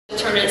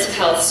determinants of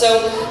health.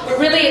 So we're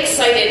really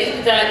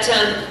excited that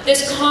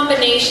this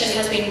combination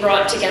has been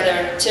brought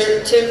together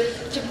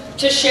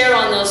to share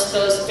on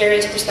those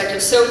various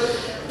perspectives. So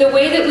the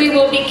way that we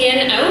will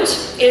begin out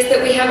is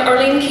that we have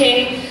Arlene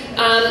King,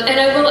 and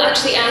I will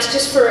actually ask,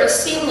 just for a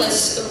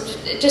seamless,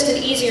 just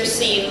an easier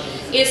scene,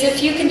 is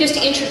if you can just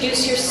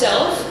introduce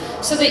yourself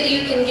so that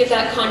you can give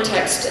that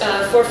context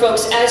for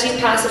folks as you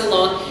pass it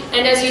along.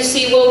 And as you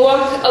see, we'll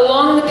walk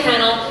along the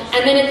panel,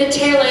 and then at the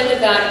tail end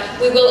of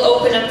that, we will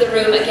open up the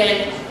room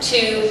again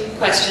to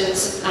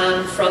questions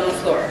from the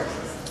floor.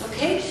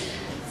 Okay?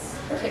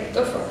 Perfect,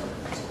 go for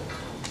it.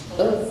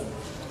 Hello.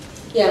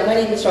 Yeah, my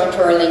name is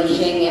Dr. Arlene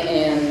King,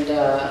 and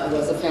I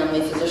was a family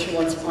physician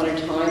once upon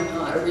a time.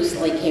 I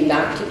recently came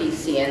back to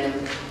BC and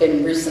have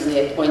been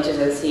recently appointed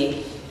as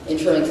the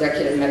Interim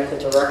Executive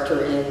Medical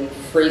Director in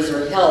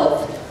Fraser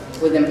Health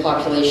within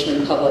Population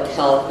and Public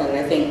Health, and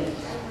I think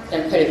I've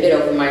done quite a bit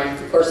over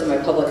the course of my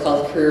public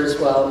health career as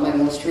well. My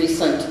most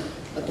recent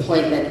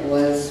appointment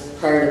was,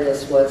 prior to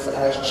this, was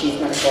as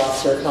Chief Medical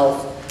Officer of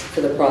Health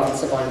for the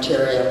province of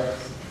Ontario.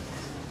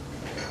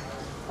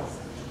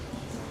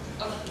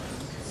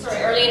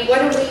 Sorry, Arlene, why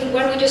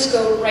don't we just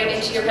go right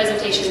into your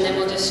presentation, and then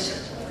we'll just...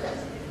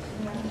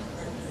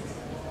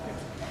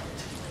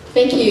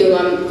 Thank you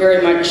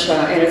very much,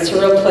 and it's a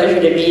real pleasure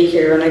to be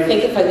here. And I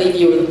think if I leave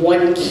you with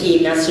one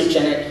key message,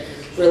 and it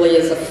really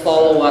is a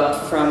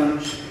follow-up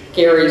from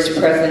Gary's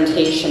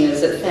presentation,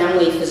 is that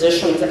family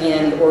physicians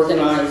and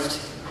organized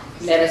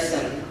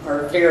medicine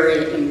are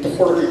very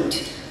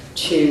important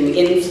to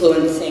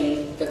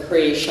influencing the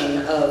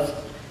creation of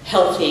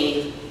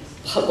healthy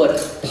public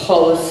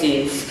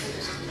policies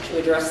to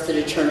address the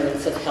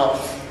determinants of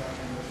health.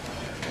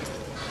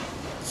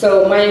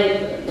 So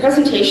my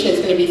presentation is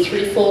going to be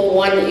threefold.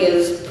 One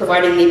is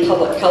providing the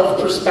public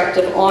health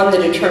perspective on the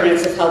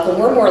determinants of health, and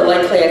we're more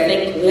likely, I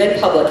think, within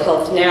public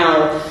health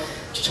now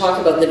to talk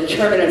about the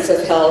determinants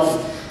of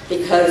health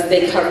because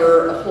they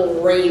cover a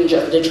whole range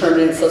of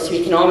determinants,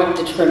 socioeconomic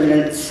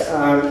determinants,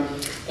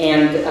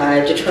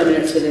 and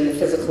determinants within the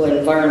physical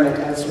environment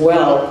as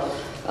well.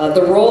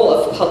 The role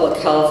of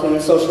public health and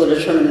the social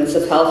determinants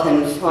of health,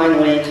 and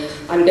finally,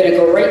 I'm going to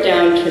go right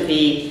down to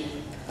the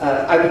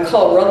I would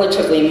call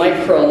relatively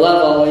micro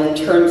level in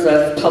terms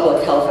of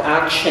public health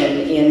action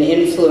in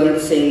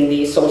influencing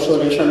the social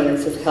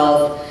determinants of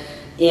health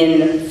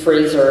in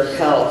Fraser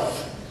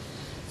Health.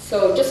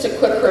 So just a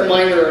quick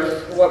reminder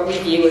of what we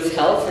view as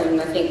health, and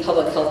I think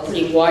public health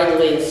pretty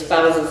widely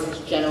espouses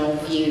this general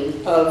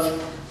view of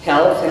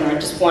health, and I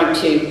just want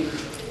to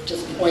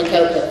point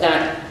out that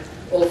that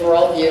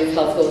overall view of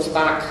health goes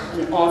back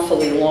an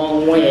awfully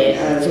long way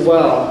as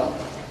well.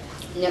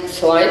 Next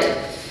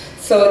slide.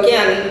 So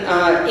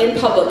again, in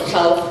public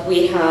health,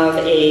 we have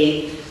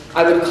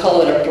I would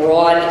call it a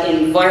broad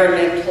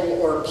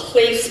environmental or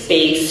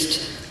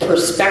place-based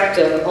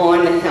perspective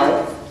on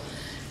health.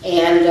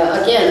 And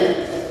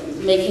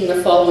again, making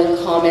the following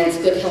comments: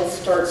 good health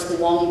starts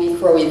long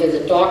before we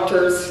visit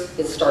doctors.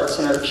 It starts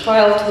in our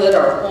childhood,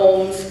 our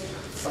homes,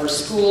 our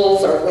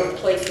schools, our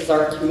workplaces,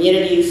 our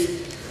communities.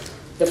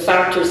 The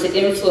factors that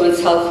influence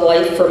health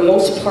life, for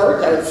most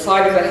part,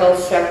 outside of the health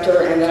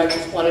sector. And then I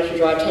just wanted to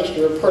draw attention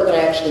to a report that I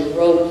actually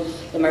wrote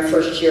in my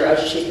first year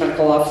as Chief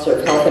Medical Officer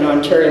of Health in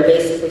Ontario,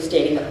 basically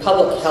stating that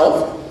public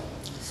health,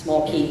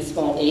 small p,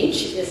 small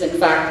h, is in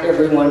fact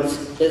everyone's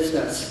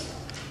business.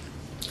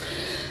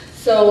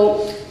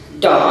 So,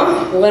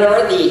 what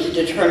are the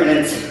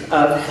determinants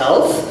of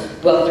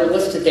health? Well, they're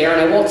listed there, and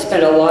I won't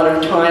spend a lot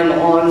of time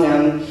on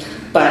them.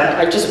 But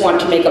I just want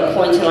to make a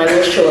point, and I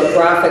will show it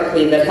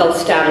graphically, that health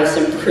status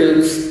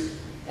improves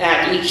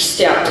at each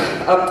step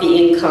up the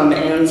income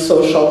and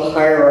social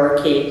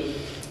hierarchy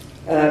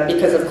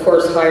because, of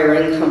course, higher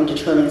income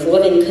determines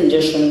living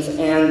conditions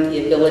and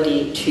the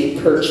ability to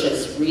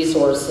purchase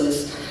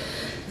resources.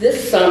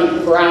 This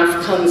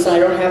graph comes, I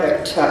don't have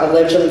it a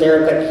legend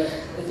there, but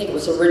I think it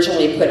was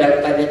originally put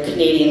out by the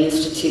Canadian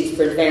Institute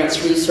for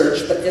Advanced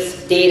Research, but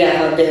this data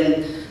have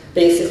been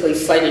basically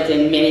cited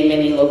in many,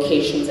 many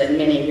locations and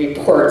many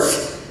reports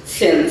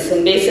since.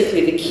 And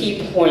basically the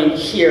key point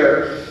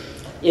here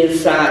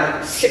is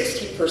that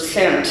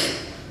 60%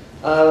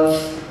 of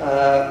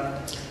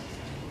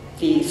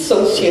the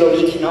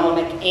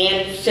socioeconomic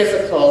and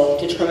physical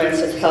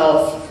determinants of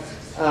health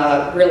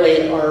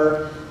really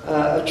are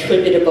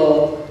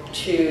attributable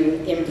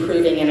to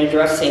improving and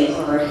addressing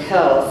our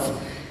health.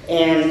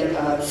 And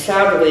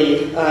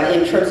sadly,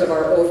 in terms of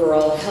our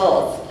overall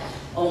health,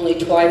 only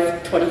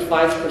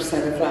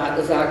 25% of that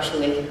is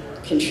actually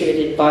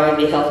contributed by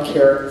the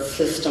healthcare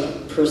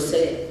system per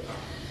se.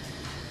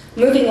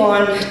 Moving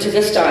on to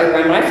this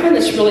diagram, and I find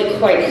this really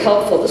quite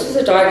helpful. This is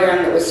a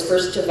diagram that was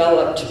first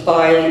developed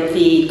by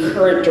the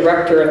current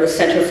director of the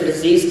Center for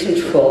Disease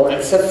Control, and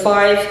it's a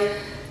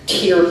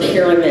 5-tier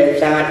pyramid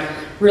that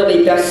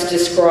really best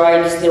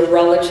describes the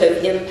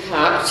relative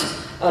impact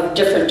of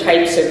different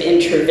types of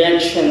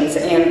interventions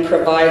and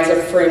provides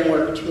a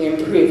framework to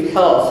improve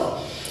health.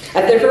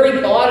 At the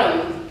very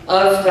bottom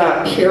of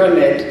that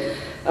pyramid,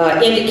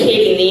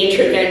 indicating the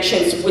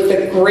interventions with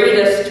the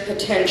greatest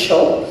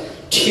potential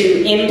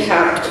to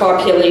impact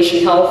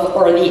population health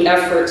are the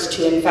efforts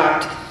to, in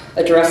fact,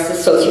 address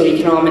the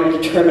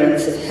socioeconomic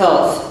determinants of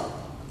health.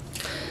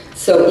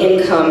 So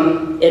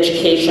income,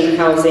 education,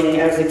 housing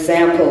as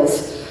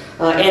examples.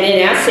 And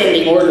in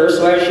ascending order,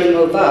 so as you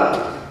move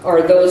up,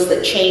 are those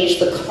that change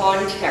the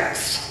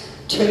context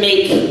to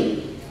make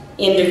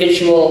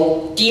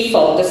individual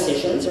default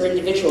decisions, or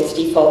individuals'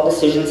 default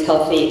decisions,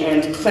 healthy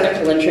and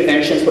clinical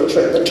interventions, which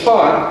are at the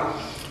top,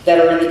 that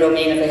are in the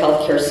domain of the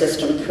healthcare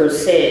system per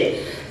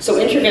se. So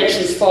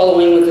interventions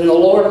following within the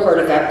lower part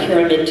of that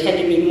pyramid tend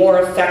to be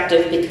more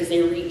effective because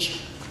they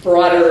reach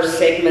broader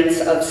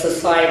segments of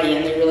society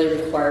and they really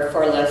require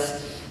far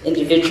less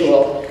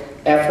individual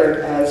effort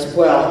as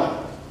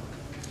well.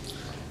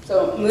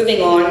 So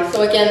moving on,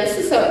 so again, this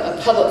is a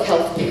public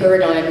health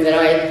paradigm that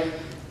I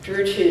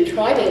drew to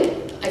try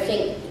to, I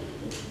think,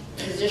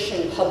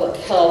 position public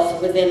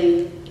health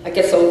within, I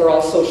guess,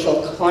 overall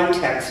social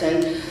context.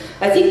 And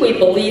I think we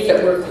believe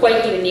that we're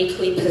quite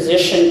uniquely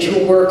positioned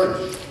to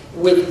work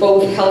with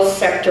both health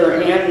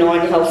sector and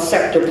non-health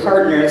sector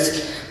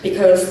partners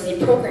because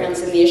the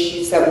programs and the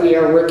issues that we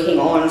are working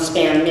on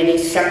span many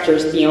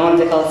sectors beyond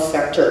the health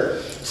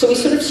sector. So we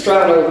sort of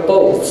straddle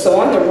both. So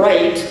on the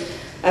right,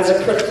 as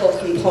a critical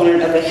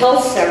component of the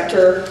health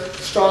sector,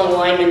 strong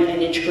alignment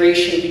and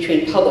integration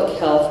between public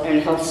health and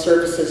health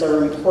services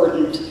are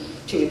important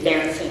to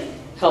advancing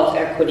health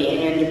equity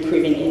and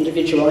improving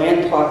individual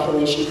and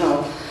population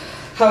health.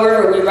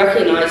 However, we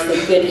recognize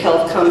that good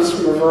health comes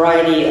from a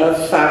variety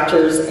of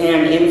factors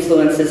and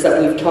influences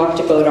that we've talked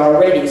about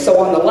already. So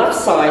on the left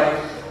side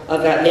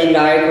of that Venn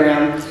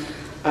diagram,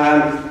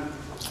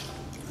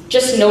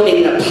 just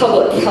noting that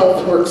public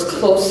health works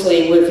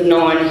closely with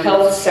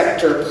non-health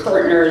sector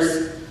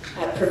partners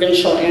at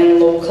provincial and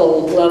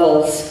local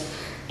levels,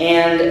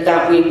 and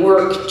that we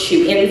work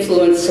to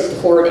influence,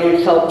 support,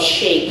 and help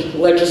shape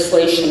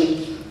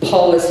legislation,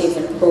 policies,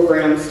 and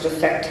programs that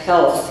affect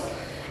health,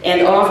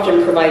 and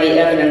often provide the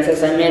evidence,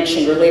 as I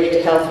mentioned, related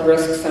to health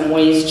risks and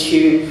ways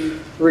to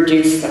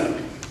reduce them.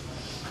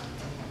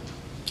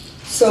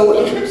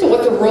 So in terms of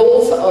what the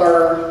roles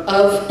are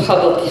of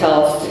public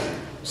health,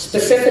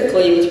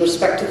 specifically with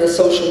respect to the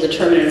social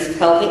determinants of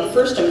health, I think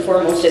first and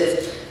foremost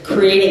it's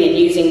creating and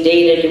using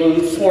data to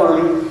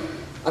inform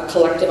a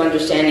collective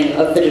understanding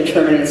of the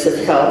determinants of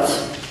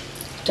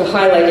health, to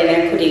highlight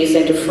inequities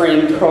and to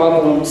frame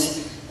problems,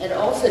 and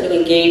also to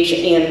engage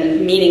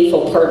in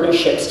meaningful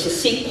partnerships to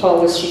seek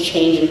policy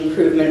change,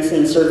 improvements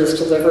in service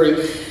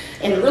delivery,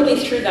 and really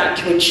through that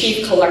to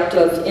achieve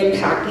collective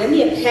impact. And in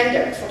the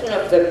appendix, I don't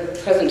know if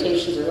the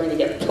presentations are going to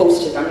get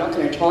posted, I'm not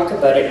going to talk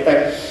about it,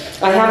 but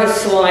I have a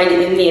slide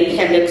in the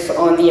appendix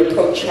on the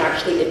approach to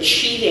actually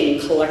achieving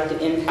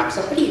collective impact.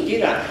 So how do you do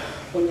that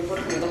when you're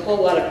working with a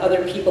whole lot of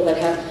other people that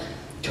have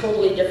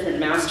totally different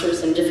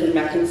masters and different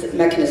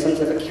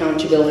mechanisms of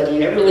accountability?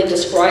 And it really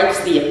describes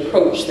the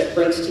approach that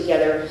brings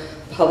together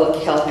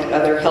public health and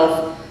other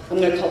health,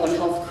 I'm going to call them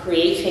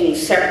health-creating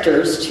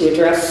sectors, to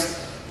address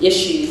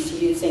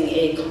issues using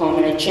a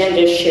common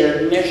agenda,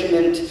 shared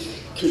measurement,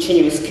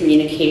 continuous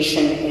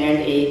communication, and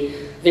a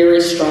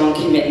very strong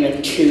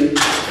commitment to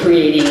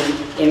creating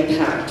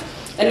impact.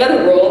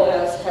 Another role,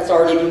 as has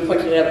already been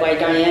pointed out by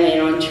Diana,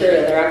 in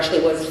Ontario, there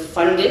actually was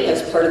funding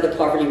as part of the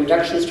poverty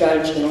reduction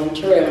strategy in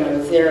Ontario, and I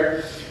was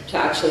there to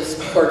actually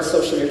support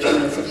social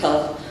determinants of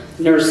health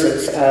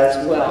nurses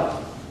as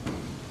well.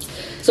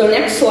 So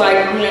next slide,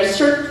 I'm going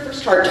to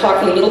start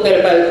talking a little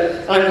bit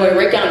about, I'm going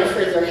right down to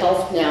Fraser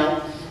Health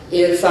now,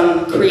 is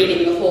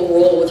creating the whole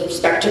role with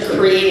respect to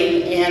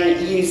creating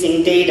and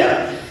using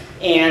data.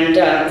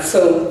 And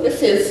so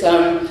this is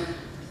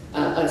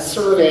a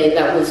survey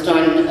that was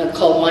done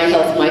called My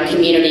Health, My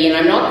Community, and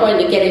I'm not going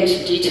to get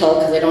into detail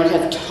because I don't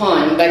have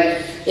time, but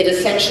it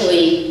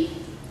essentially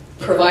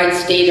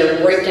provides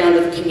data right down to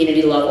the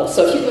community level.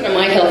 So if you go to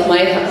My Health,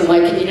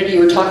 My Community,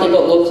 we're talking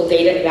about local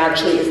data, it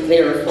actually is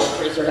there for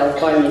Fraser Health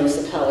by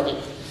municipality.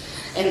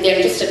 And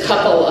then just a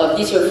couple of,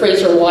 these are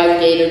Fraser-wide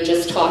data,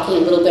 just talking a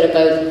little bit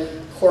about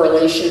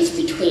correlations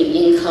between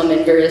income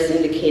and various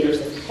indicators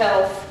of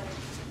health.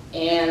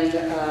 And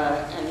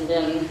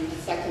then the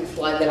second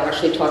slide that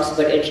actually talks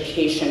about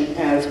education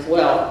as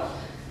well.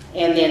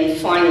 And then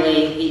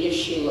finally, the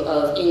issue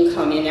of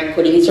income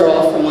inequity. These are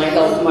all from My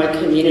Health, My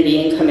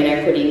Community, income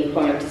inequity and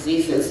chronic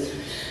diseases.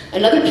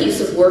 Another piece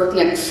of work,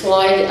 next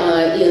slide,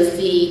 is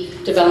the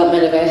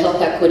development of a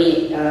health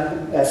equity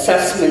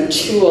assessment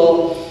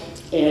tool.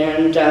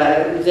 And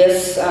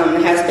this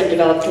has been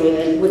developed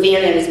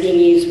within and is being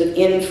used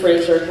within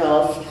Fraser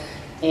Health.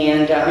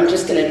 And I'm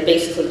just going to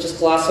basically just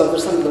gloss over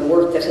some of the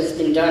work that has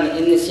been done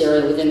in this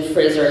area within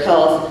Fraser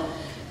Health.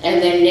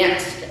 And then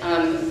next,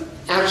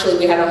 actually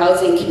we have a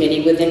housing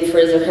committee within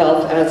Fraser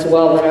Health as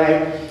well that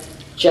I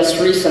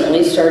just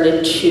recently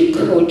started to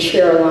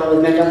co-chair along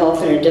with mental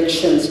health and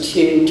addictions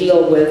to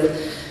deal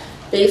with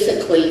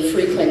basically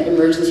frequent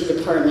emergency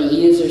department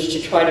users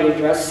to try to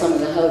address some of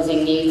the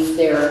housing needs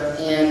there.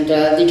 And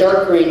the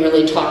dark green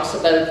really talks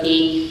about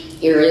the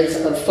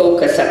areas of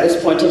focus at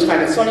this point in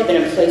time. It's only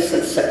been in place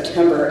since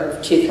September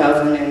of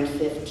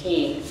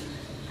 2015.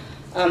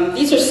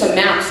 These are some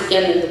maps,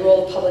 again, in the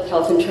role of public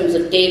health in terms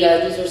of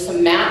data. These are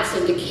some maps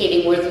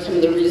indicating where some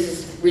of the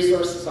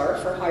resources are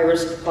for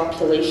high-risk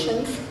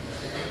populations.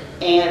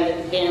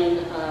 And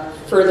then,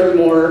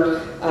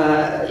 furthermore,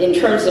 in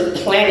terms of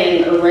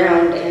planning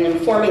around and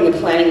informing the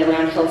planning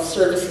around health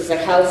services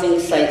at housing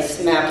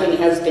sites, mapping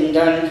has been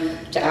done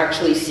to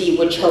actually see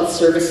which health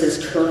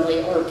services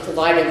currently are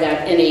provided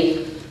at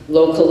any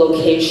local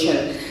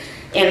location.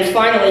 And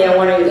finally, I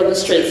want to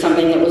illustrate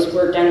something that was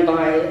work done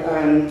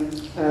by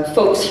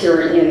folks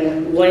here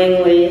in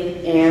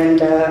Langley,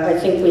 and I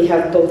think we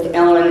have both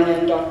Ellen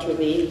and Dr.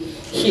 Lee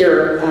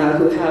here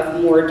who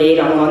have more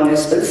data on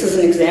this, but this is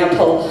an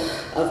example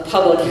of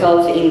public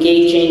health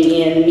engaging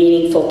in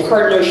meaningful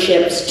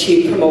partnerships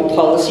to promote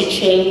policy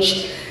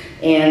change.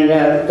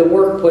 And the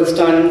work was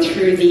done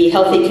through the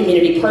Healthy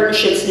Community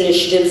Partnerships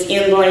Initiatives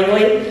in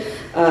Langley.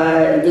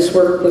 This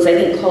work was, I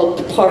think,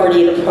 called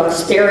Poverty to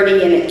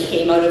Prosperity, and it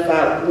came out of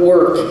that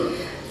work.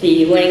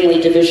 The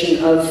Langley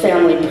Division of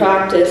Family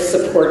Practice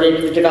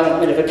supported the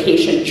development of a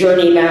patient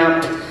journey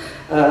map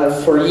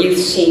for youth,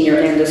 senior,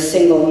 and a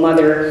single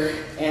mother.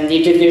 And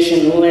the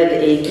division led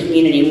a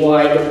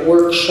community-wide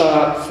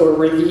workshop for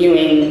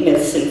reviewing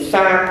myths and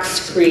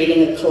facts,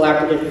 creating a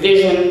collaborative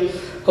vision,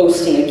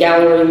 hosting a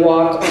gallery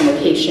walk on the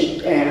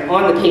patient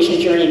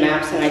journey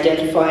maps, and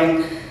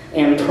identifying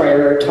and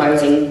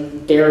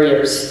prioritizing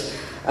barriers.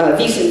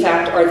 These, in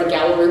fact, are the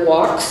gallery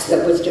walks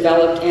that was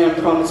developed and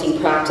promising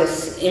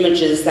practice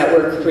images that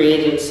were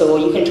created. So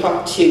you can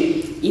talk to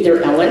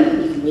either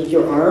Ellen, you can wave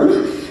your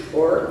arm,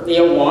 or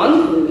Leo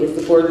Wong, who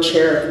is the board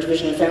chair of the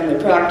Division of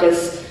Family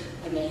Practice,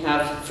 and they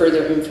have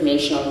further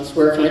information on this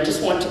work. And I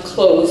just want to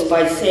close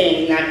by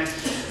saying that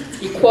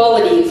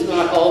equality is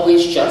not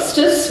always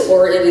justice,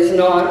 or it is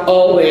not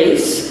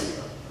always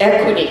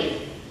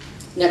equity.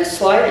 Next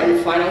slide,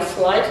 and final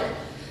slide.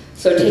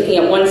 So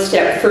taking it one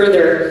step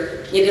further,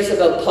 it is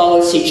about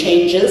policy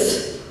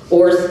changes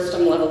or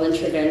system-level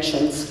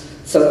interventions.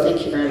 So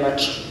thank you very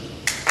much.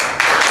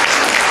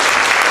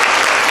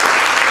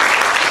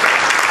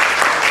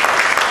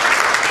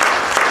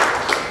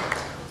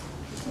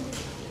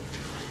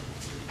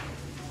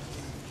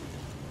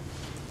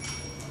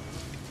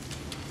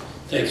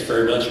 Thanks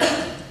very much.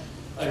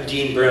 I'm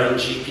Dean Brown,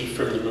 GP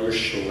from the North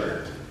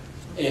Shore,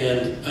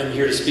 and I'm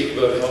here to speak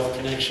about Health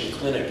Connection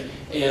Clinic.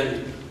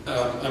 And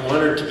I'm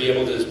honored to be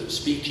able to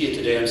speak to you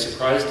today. I'm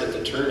surprised at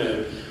the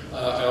turnout.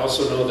 I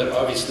also know that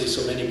obviously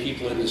so many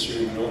people in this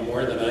room know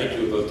more than I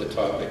do about the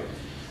topic.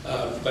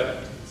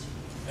 But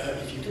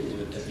if you can do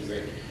it, that'd be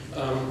great.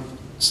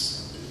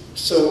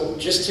 So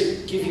just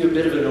to give you a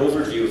bit of an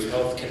overview of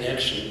Health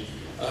Connection,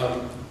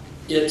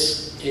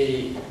 it's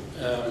a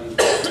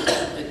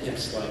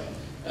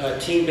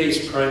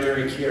team-based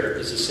primary care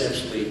is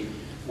essentially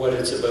what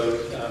it's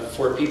about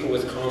for people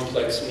with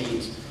complex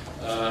needs.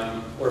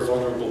 Or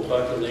vulnerable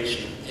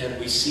population. And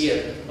we see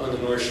it on the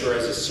North Shore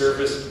as a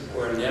service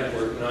or a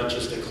network, not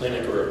just a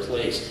clinic or a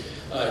place.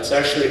 It's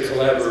actually a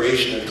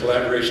collaboration, and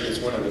collaboration is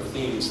one of the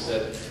themes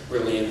that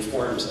really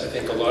informs, I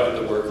think, a lot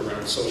of the work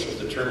around social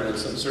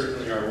determinants, and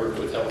certainly our work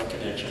with Health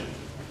Connection.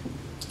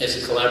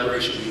 It's a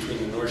collaboration between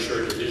the North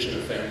Shore Division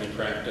of Family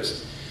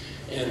Practice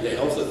and the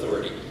Health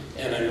Authority.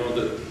 And I know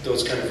that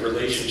those kind of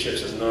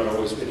relationships have not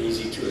always been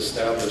easy to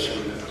establish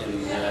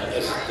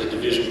as the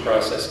division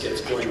process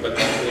gets going, but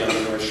luckily on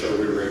the North Shore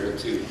we were able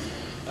to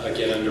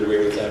get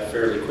underway with that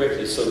fairly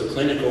quickly. So the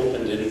clinic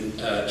opened in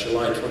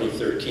July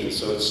 2013,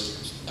 so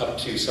it's up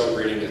to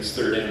celebrating its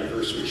 3rd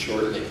anniversary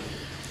shortly.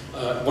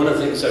 One of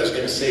the things I was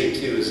going to say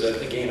too is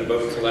that, again,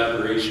 about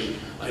collaboration,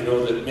 I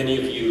know that many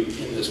of you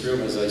in this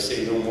room, as I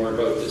say, know more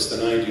about this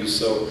than I do,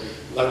 so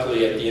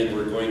luckily at the end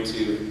we're going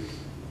to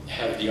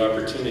have the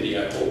opportunity,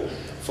 I hope,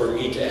 for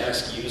me to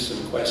ask you some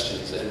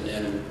questions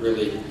and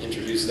really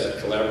introduce that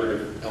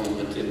collaborative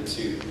element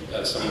into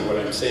some of what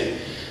I'm saying.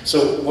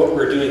 So what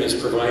we're doing is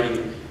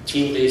providing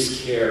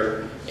team-based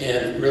care,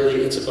 and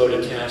really it's about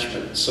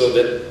attachment, so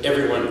that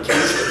everyone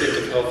tends to think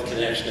of Health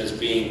Connection as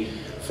being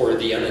for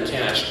the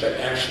unattached, but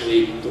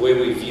actually the way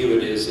we view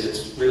it is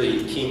it's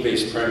really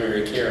team-based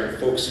primary care, and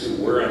folks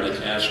who were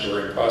unattached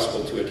or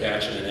impossible to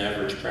attach in an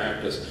average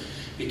practice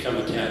become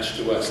attached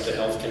to us, to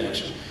Health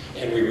Connection.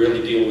 And we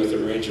really deal with a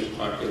range of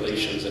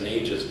populations and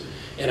ages.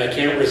 And I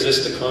can't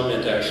resist the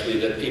comment, actually,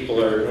 that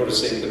people are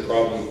noticing the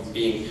problem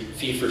being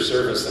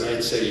fee-for-service. And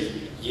I'd say,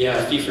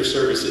 yeah,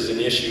 fee-for-service is an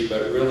issue,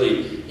 but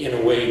really, in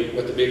a way,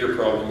 what the bigger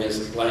problem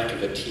is lack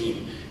of a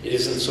team. It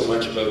isn't so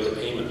much about the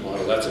payment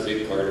model, that's a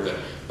big part of it,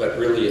 but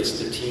really it's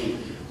the team.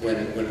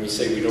 When we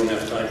say we don't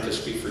have time because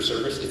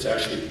fee-for-service, it's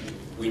actually,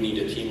 we need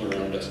a team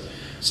around us.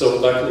 So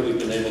luckily we've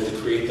been able to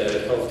create that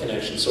at Health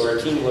Connection. So our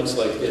team looks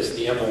like this,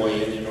 the MOA,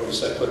 and you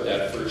notice I put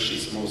that first,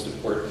 she's the most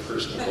important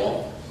person of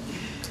all.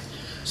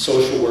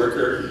 Social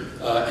worker,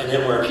 an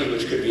MRP,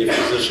 which could be a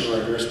physician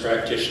or a nurse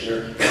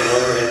practitioner,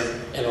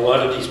 and a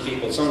lot of these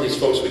people, some of these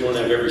folks we don't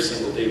have every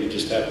single day, we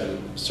just have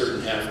them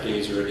certain half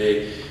days or a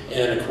day,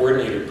 and a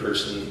coordinator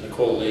person,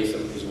 Nicole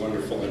Latham, who's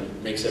wonderful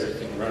and makes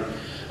everything run.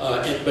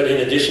 But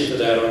in addition to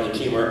that, on the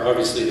team are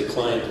obviously the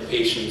client, the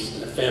patients,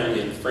 and the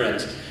family and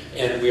friends.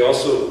 And we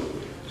also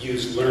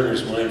use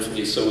learners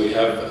mindfully, so we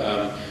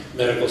have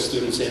medical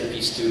students,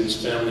 NP students,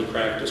 family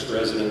practice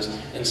residents,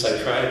 and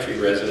psychiatry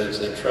residents,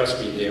 and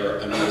trust me, they are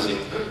amazing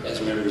as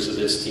members of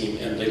this team,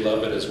 and they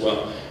love it as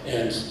well.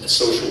 And a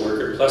social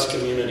worker, plus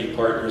community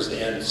partners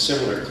and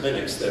similar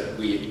clinics that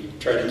we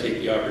try to take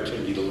the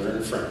opportunity to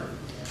learn from.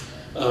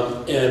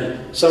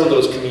 And some of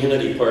those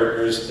community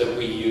partners that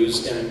we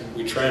use, and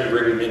we try and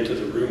bring them into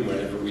the room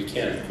whenever we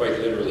can, quite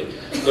literally.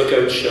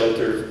 Lookout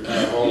Shelter,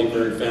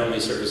 Hollyburn Family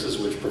Services,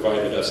 which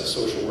provided us a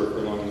social worker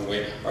along the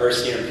way.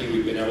 RCMP,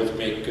 we've been able to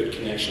make good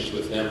connections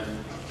with them.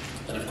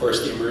 And of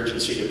course the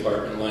emergency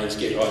department,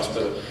 Lionsgate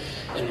Hospital,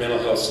 and mental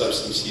health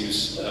substance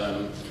use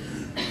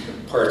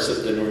parts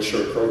of the North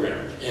Shore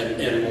program,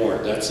 and more.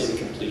 That's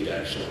incomplete,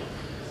 actually.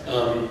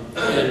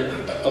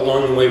 And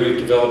along the way, we've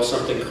developed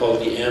something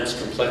called the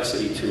AMPS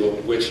Complexity Tool,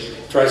 which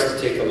tries to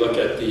take a look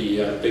at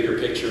the bigger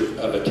picture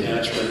of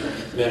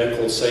attachment,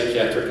 medical,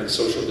 psychiatric, and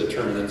social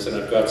determinants, and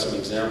I've got some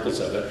examples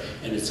of it,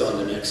 and it's on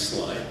the next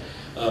slide.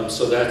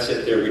 So that's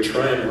it there. We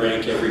try and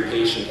rank every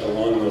patient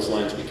along those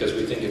lines because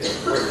we think it's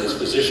important. As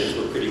physicians,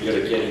 we're pretty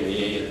good at getting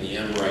the A and the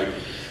M right,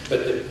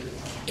 but the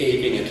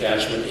A being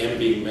attachment, M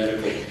being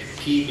medical,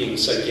 P being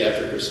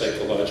psychiatric or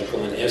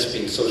psychological, and S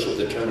being social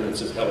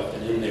determinants of health,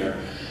 and in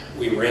there,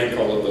 we rank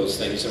all of those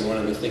things, and one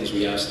of the things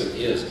we ask them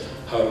is,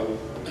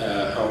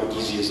 how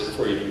easy is it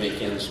for you to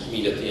make ends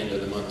meet at the end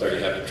of the month? Are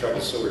you having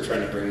trouble? So we're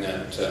trying to bring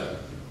that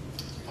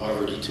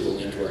poverty tool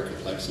into our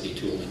complexity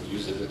tool and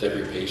use it with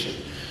every patient.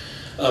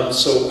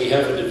 So we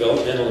have a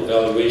developmental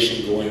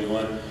evaluation going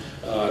on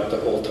the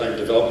whole time.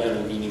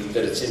 Developmental meaning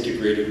that it's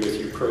integrated with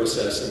your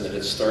process and that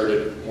it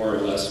started more or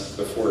less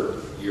before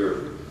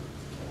your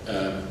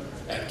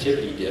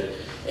activity did.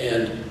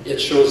 And it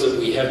shows that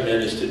we have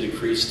managed to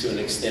decrease to an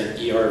extent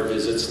ER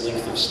visits,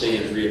 length of stay,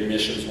 and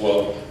readmissions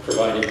while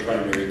providing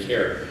primary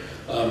care.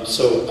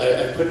 So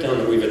I put down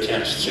that we've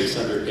attached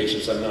 600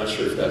 patients. I'm not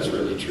sure if that's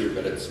really true,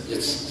 but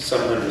it's some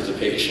hundreds of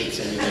patients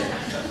anyway.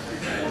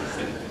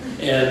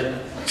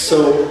 And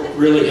so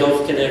really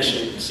Health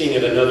Connection, seeing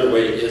it another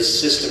way, is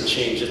system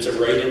change. It's a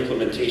right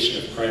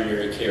implementation of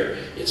primary care.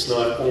 It's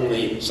not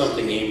only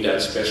something aimed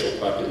at special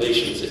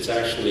populations, it's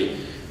actually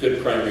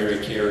good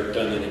primary care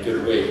done in a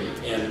good way.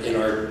 And in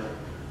our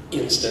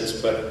instance,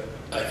 but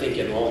I think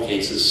in all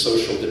cases,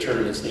 social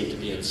determinants need to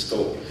be in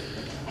scope.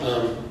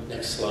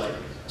 Next slide.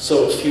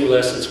 So a few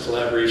lessons: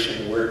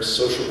 collaboration works,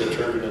 social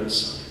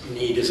determinants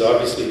need is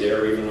obviously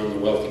there, even on the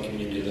wealthy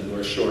community of the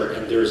North Shore,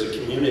 and there's a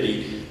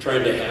community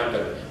trying to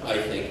happen,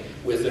 I think,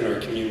 within our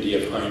community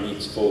of high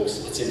needs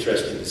folks. It's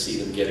interesting to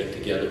see them getting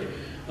together.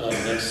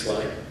 Next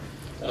slide.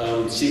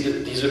 See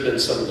that these have been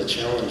some of the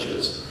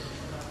challenges,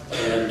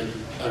 and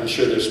I'm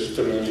sure there's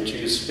familiar to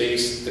you.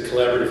 Space, the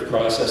collaborative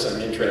process,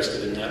 I'm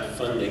interested in that,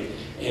 funding.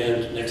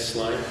 And next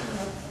slide.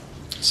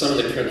 Some of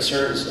the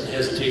concerns and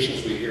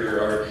hesitations we hear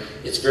are,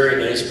 it's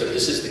very nice, but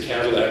this is the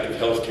Cadillac of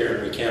healthcare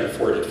and we can't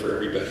afford it for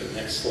everybody.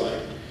 Next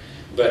slide.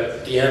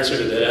 But the answer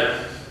to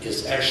that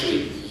is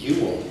actually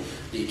you own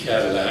the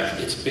Cadillac.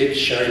 It's big,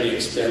 shiny,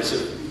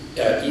 expensive,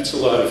 eats a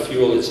lot of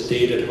fuel, it's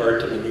dated,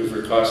 hard to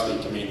maneuver,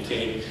 costly to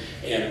maintain,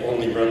 and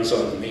only runs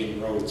on the main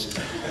roads.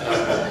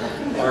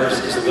 Ours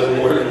is a little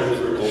more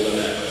maneuverable than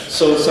that.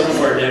 So some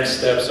of our next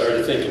steps are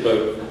to think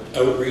about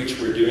outreach.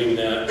 We're doing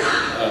that.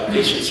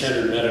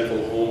 Patient-centered medical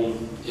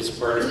home is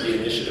part of the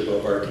initiative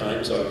of our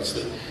times,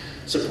 obviously.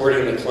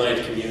 Supporting the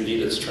client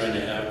community that's trying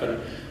to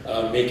happen.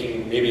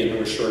 Making maybe a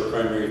North Shore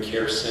primary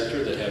care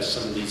center that has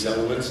some of these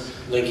elements,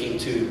 linking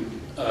to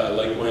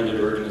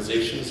like-minded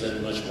organizations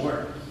and much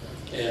more.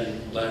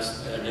 And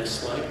next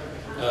slide.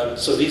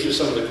 So these are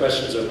some of the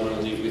questions I want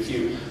to leave with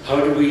you. How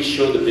do we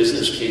show the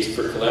business case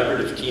for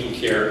collaborative team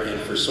care and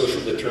for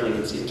social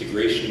determinants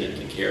integration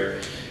into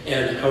care?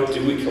 And how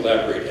do we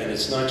collaborate? And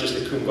it's not just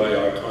a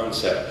kumbaya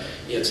concept.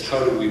 It's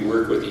how do we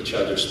work with each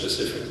other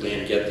specifically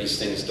and get these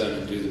things done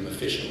and do them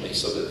efficiently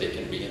so that they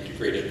can be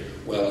integrated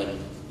well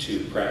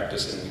into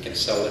practice and we can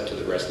sell it to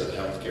the rest of the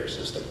healthcare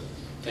system.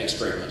 Thanks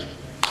very much.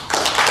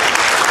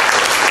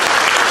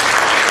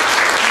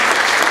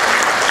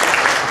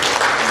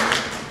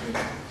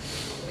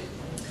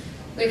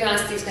 We've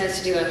asked these guys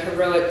to do a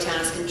heroic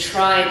task and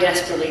try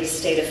desperately to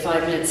stay to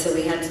 5 minutes, so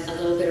we had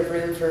a little bit of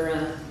room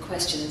for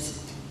questions.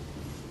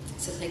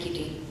 So thank you,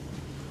 Dean.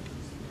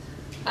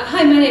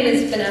 Hi, my name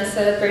is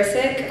Vanessa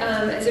Bursick.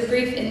 As a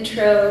brief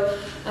intro,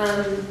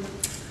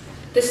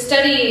 the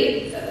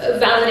study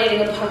of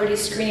validating a poverty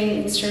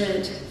screening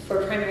instrument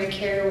for primary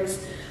care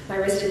was my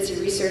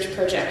residency research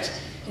project.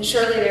 And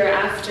shortly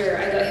thereafter,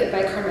 I got hit by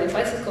a car on my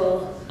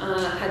bicycle,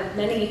 had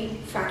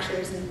many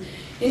fractures and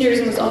injuries,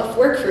 and was off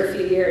work for a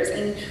few years,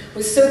 and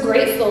was so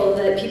grateful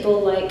that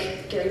people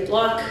like Gary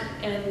Block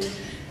and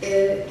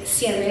the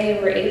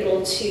CMA were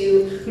able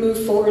to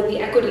move forward the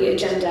equity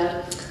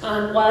agenda.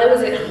 While I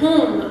was at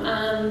home,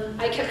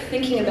 I kept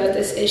thinking about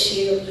this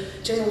issue,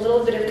 doing a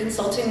little bit of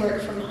consulting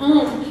work from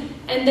home,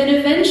 and then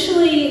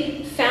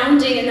eventually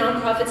founding a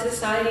nonprofit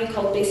society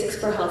called Basics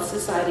for Health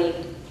Society.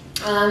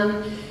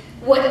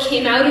 What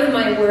came out of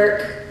my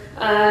work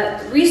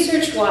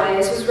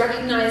research-wise, was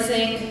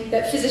recognizing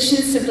that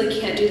physicians simply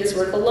can't do this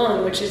work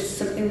alone, which is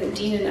something that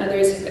Dean and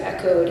others have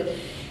echoed.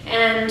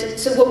 And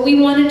so what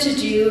we wanted to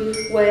do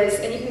was,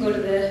 and you can go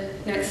to the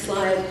next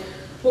slide,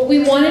 what we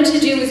wanted to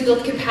do was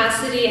build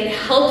capacity and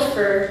help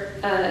for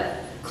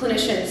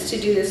clinicians to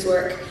do this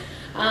work.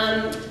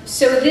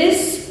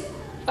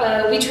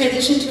 We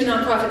transitioned to a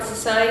nonprofit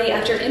society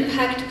after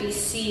Impact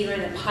BC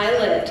ran a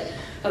pilot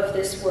of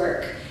this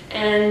work.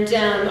 And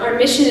our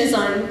mission is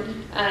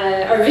on,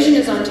 our vision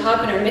is on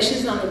top and our mission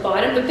is on the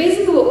bottom. But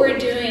basically what we're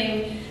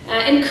doing,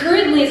 and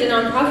currently as a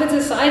nonprofit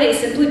society,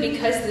 simply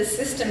because the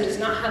system does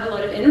not have a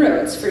lot of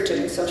inroads for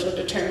doing social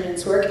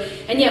determinants work,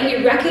 and yet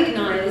we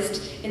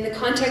recognized in the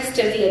context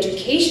of the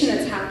education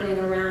that's happening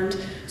around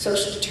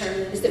social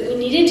determinants that we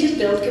needed to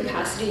build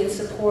capacity and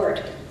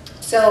support.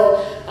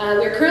 So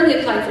we're currently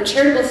applying for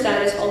charitable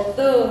status,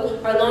 although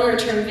our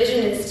longer-term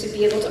vision is to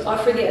be able to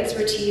offer the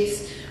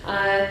expertise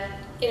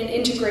in an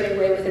integrated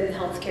way within the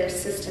healthcare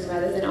system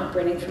rather than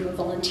operating from a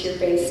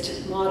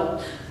volunteer-based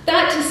model.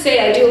 That to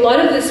say, I do a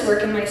lot of this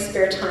work in my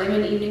spare time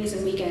in evenings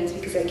and weekends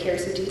because I care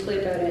so deeply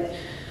about it.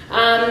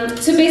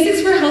 So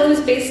Basics for Health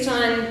is based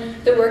on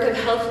the work of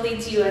Health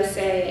Leads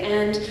USA,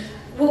 and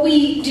what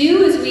we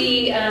do is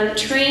we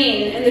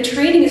train, and the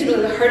training is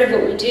really the heart of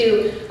what we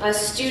do,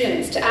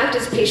 students to act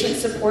as patient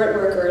support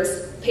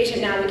workers,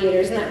 patient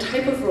navigators, and that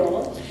type of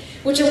role,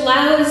 which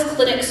allows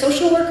clinic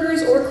social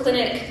workers or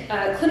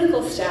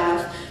clinical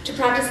staff to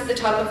practice at the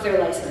top of their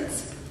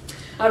license.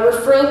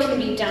 Referral can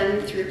be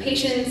done through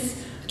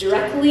patients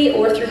directly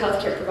or through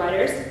healthcare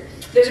providers.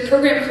 There's a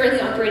program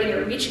currently operating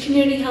at Reach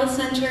Community Health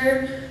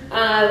Center,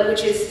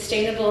 which is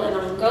sustainable and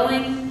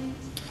ongoing.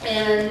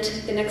 And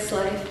the next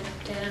slide,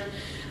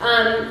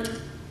 Dan.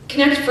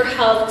 Connect for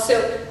Health.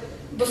 So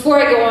before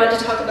I go on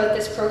to talk about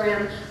this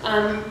program,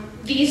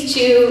 these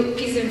two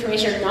pieces of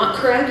information are not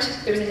correct.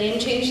 There was a name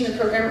change in the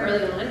program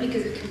early on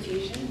because of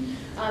confusion.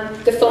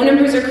 The phone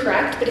numbers are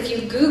correct, but if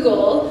you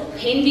Google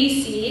Pain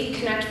BC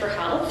Connect for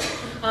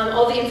Health,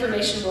 all the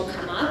information will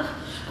come up.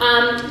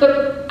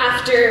 But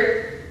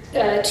after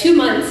 2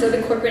 months of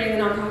incorporating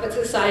the nonprofit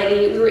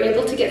society, we were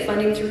able to get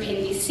funding through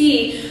Pain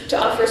BC to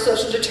offer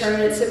social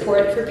determinant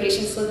support for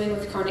patients living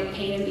with chronic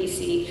pain in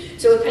BC.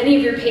 So if any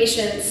of your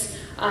patients,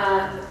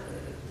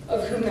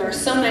 of whom there are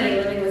so many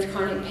living with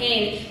chronic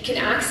pain, can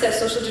access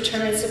social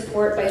determinant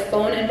support by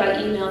phone and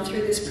by email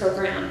through this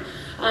program.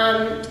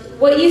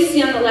 What you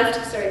see on the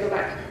left, sorry, go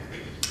back.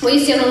 What you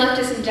see on the left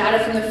is some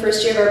data from the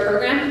first year of our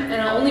program, and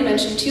I'll only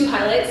mention 2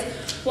 highlights,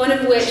 one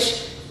of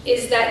which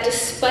is that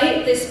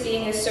despite this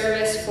being a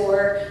service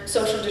for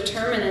social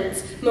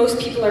determinants, most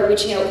people are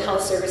reaching out with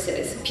health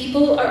services.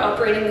 People are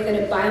operating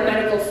within a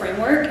biomedical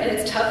framework, and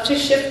it's tough to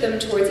shift them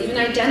towards even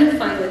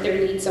identifying what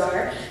their needs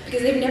are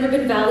because they've never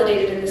been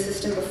validated in the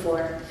system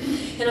before.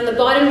 And on the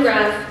bottom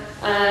graph,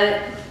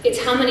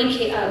 it's how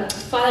many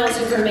files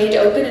have remained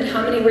open and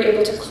how many we're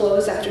able to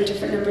close after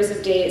different numbers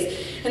of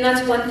days. And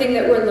that's one thing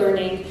that we're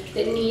learning,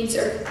 that needs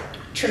are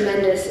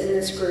tremendous in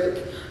this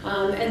group.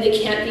 And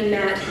they can't be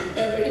met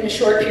in a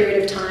short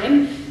period of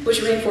time,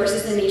 which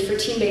reinforces the need for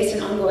team-based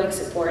and ongoing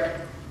support.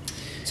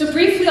 So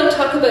briefly, I'll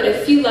talk about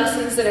a few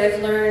lessons that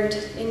I've learned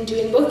in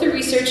doing both the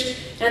research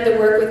and the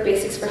work with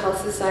Basics for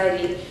Health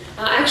Society.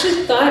 I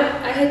actually thought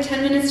I had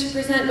 10 minutes to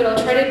present, but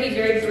I'll try to be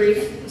very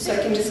brief so I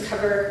can just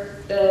cover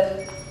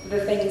the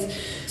things.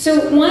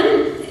 So one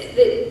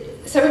that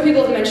several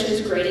people have mentioned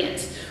is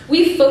gradients.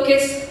 We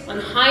focus on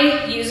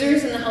high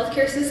users in the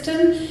healthcare system,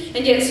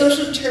 and yet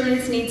social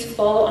determinants needs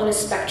fall on a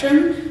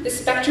spectrum. The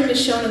spectrum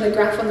is shown on the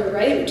graph on the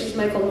right, which is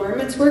Michael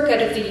Marmot's work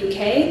out of the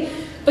UK.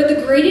 But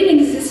the gradient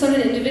exists on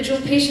an individual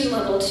patient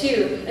level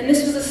too. And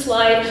this was a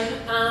slide,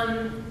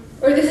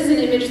 or this is an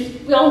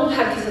image, we all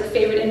have these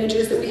favorite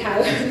images that we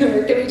have in the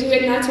work that we do,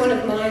 and that's one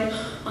of mine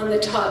on the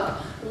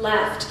top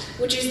left,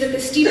 which is that the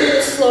steeper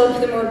the slope,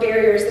 the more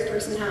barriers the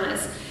person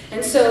has.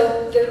 And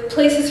so the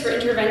places for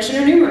intervention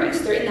are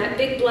numerous. They're in that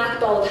big black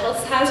ball of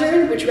health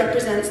hazard, which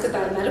represents the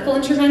biomedical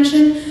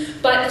intervention,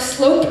 but the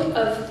slope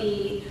of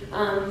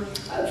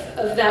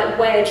that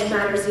wedge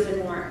matters even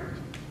more.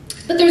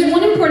 But there's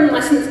one important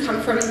lesson that's come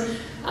from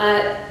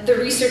the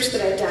research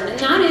that I've done, and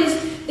that is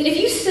that if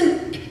you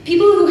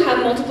people who have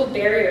multiple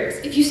barriers,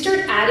 if you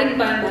start adding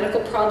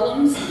biomedical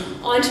problems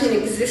onto an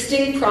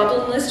existing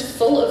problem list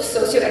full of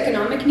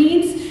socioeconomic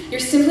needs, you're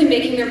simply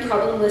making their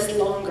problem list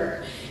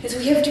longer. And so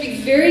we have to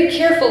be very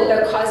careful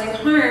about causing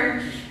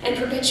harm and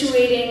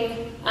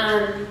perpetuating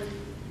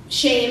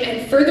shame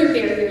and further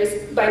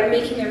barriers by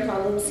making their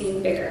problems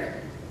seem bigger.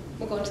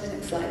 We'll go on to the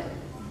next slide.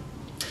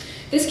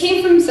 This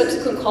came from a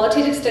subsequent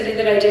qualitative study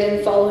that I did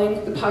in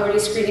following the poverty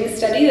screening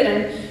study that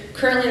I'm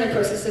currently in the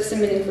process of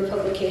submitting for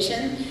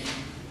publication.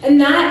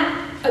 And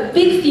a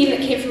big theme that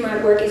came from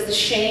my work is the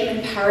shame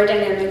and power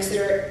dynamics that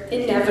are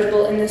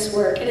inevitable in this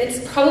work. And it's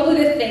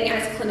probably the thing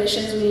as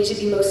clinicians we need to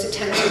be most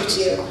attentive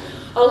to.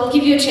 I'll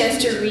give you a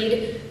chance to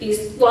read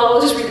these, well,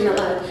 I'll just read them out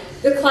loud.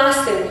 The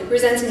class thing,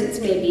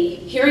 resentments maybe.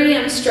 Here I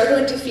am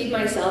struggling to feed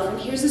myself,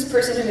 and here's this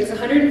person who makes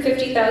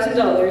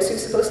 $150,000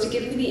 who's supposed to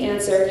give me the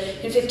answer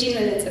in 15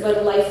 minutes about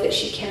a life that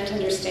she can't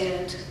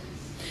understand.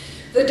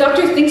 The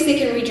doctor thinks they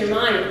can read your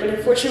mind, but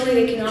unfortunately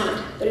they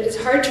cannot. But it is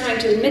hard trying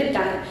to admit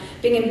that,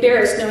 being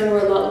embarrassed knowing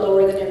we're a lot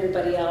lower than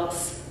everybody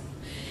else.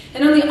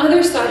 And on the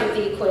other side of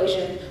the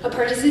equation, a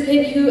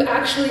participant who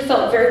actually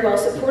felt very well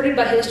supported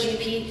by his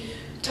GP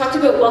talked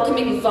about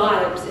welcoming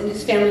vibes in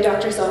his family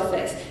doctor's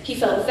office. He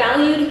felt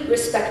valued,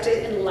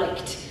 respected, and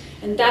liked.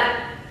 And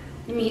that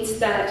meets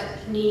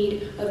that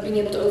need of being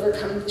able to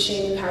overcome the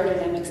shame and power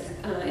dynamics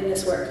in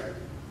this work.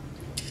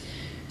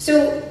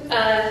 So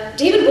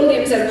David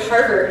Williams out of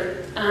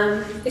Harvard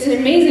is an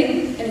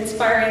amazing and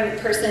inspiring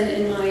person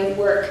in my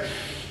work.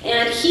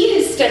 And he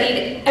has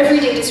studied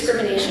everyday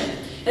discrimination.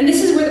 And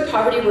this is where the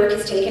poverty work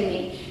has taken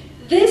me.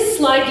 This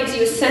slide gives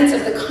you a sense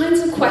of the kinds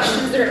of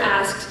questions that are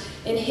asked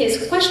in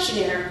his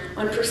questionnaire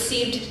on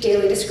perceived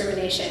daily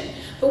discrimination.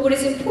 But what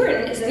is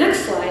important is the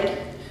next slide,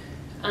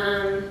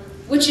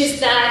 which is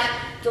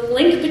that the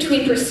link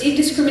between perceived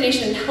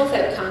discrimination and health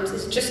outcomes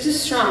is just as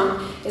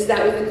strong as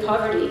that within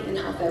poverty and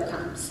health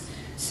outcomes.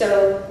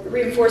 So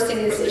reinforcing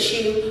this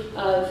issue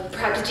of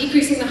perhaps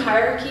decreasing the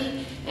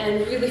hierarchy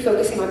and really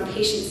focusing on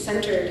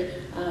patient-centered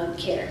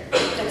care.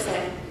 Next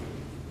slide.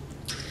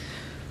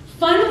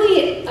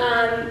 Finally,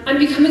 I'm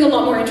becoming a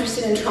lot more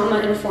interested in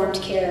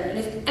trauma-informed care. And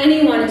if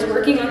anyone is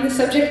working on this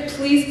subject,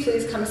 please,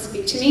 please come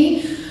speak to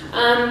me.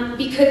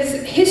 Because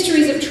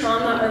histories of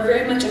trauma are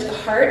very much at the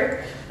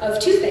heart of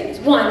two things.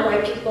 One,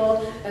 why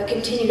people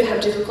continue to have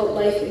difficult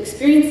life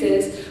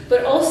experiences,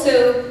 but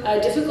also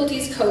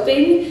difficulties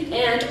coping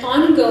and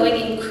ongoing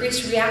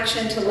increased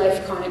reaction to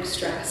life chronic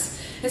stress.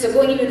 And so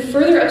going even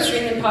further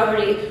upstream than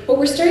poverty, what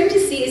we're starting to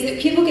see is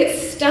that people get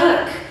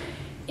stuck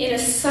in a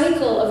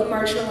cycle of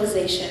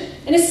marginalization.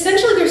 And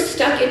essentially they're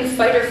stuck in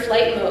fight or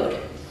flight mode.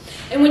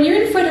 And when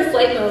you're in fight or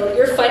flight mode,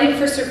 you're fighting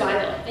for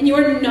survival. And you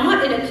are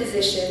not in a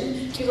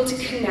position to be able to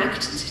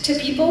connect to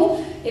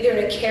people, either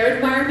in a care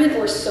environment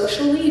or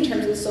socially, in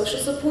terms of social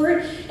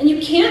support. And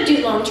you can't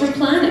do long-term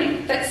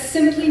planning. That's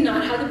simply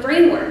not how the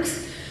brain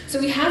works. So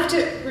we have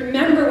to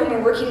remember when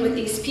we're working with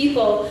these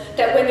people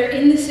that when they're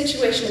in this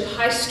situation of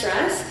high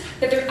stress,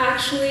 that they're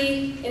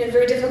actually in a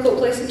very difficult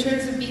place in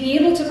terms of being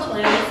able to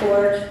plan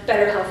for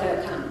better health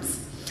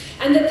outcomes.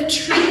 And that the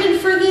treatment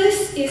for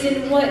this is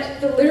in what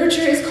the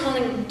literature is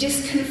calling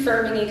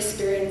disconfirming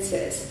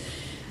experiences.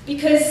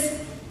 Because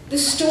the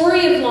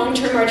story of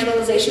long-term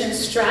marginalization and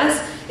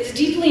stress is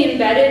deeply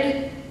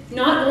embedded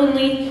not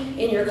only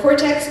in your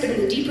cortex, but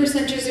in the deeper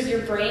centers of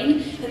your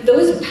brain. And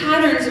those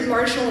patterns of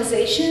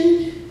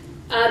marginalization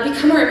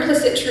become our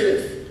implicit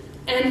truth.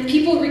 And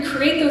people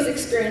recreate those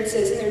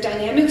experiences in their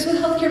dynamics with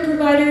healthcare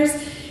providers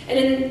and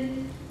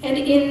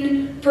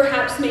in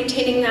perhaps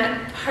maintaining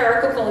that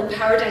hierarchical and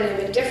power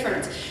dynamic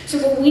difference. So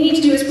what we need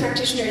to do as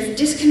practitioners is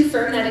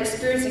disconfirm that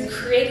experience and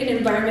create an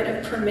environment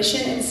of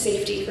permission and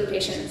safety for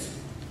patients.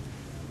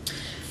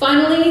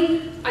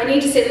 Finally, I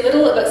need to say a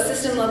little about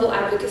system-level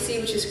advocacy,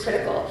 which is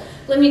critical.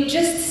 Let me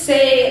just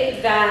say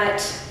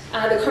that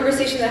the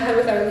conversation that I had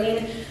with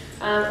Arlene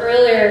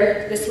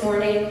earlier this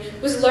morning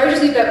was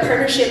largely about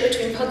partnership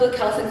between public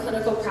health and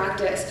clinical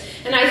practice.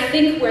 And I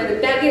think where the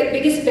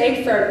biggest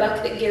bang for our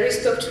buck that Gary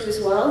spoke to as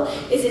well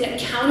is in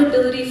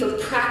accountability for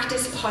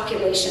practice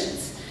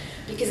populations.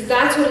 Because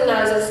that's what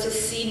allows us to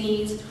see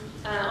needs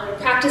on a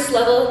practice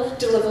level,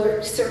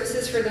 deliver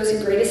services for those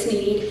in greatest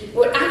need.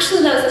 What actually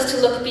allows us to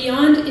look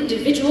beyond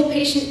individual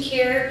patient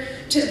care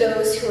to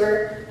those who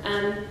are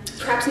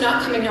perhaps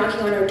not coming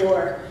knocking on our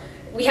door.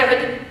 We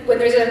have when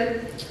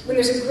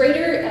there's a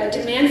greater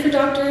demand for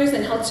doctors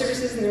and health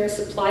services and there is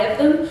a supply of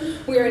them,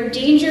 we are in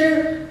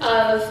danger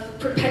of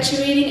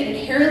perpetuating an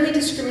inherently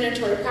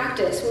discriminatory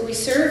practice where we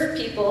serve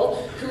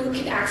people who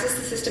can access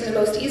the system the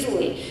most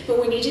easily.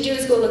 What we need to do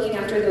is go looking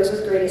after those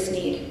with greatest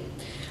need.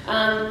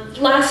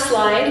 Last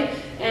slide,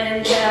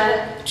 and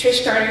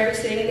Trish Garner, who's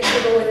sitting at the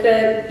table with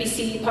the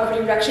BC Poverty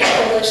Reduction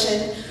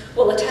Coalition,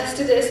 will attest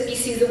to this.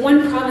 BC is the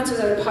one province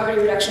without a poverty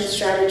reduction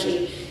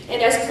strategy.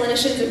 And as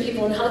clinicians and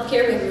people in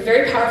healthcare, we have a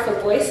very powerful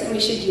voice and we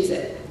should use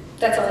it.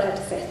 That's all I have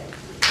to say.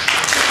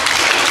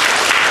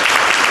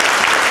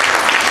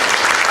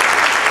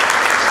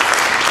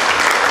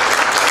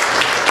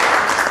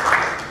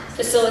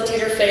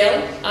 Facilitator fail.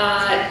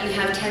 You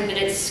have 10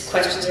 minutes.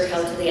 Questions are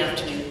held till the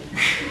afternoon.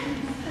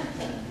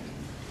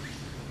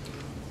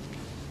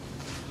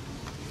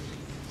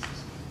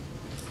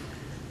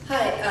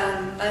 Hi,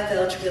 I'm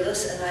Val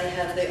Travilis, and I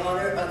have the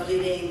honor of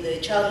leading the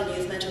Child and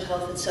Youth Mental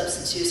Health and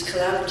Substance Use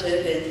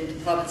Collaborative in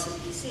the province of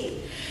BC.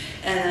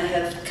 And I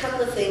have a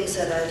couple of things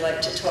that I'd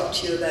like to talk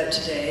to you about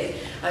today.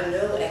 I'm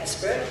no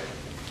expert.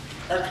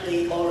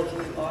 Luckily, all of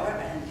you are,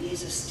 and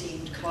these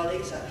esteemed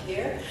colleagues up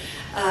here.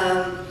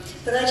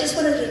 But I just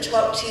wanted to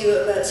talk to you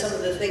about some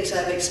of the things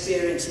I've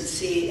experienced and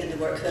see in the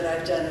work that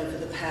I've done over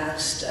the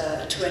past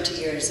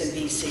 20 years in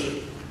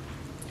BC.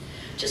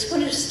 Just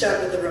wanted to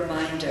start with a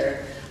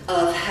reminder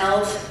of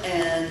health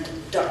and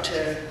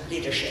doctor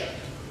leadership.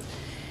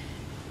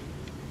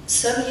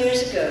 Some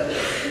years ago,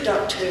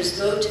 doctors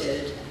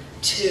voted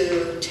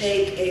to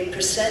take a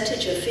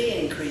percentage of fee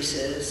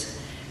increases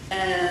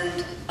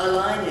and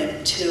align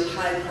it to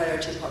high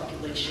priority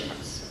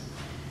populations.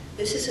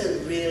 This is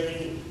a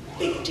really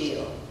big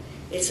deal.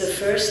 It's a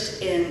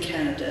first in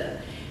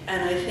Canada,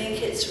 and I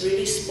think it's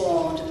really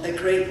spawned a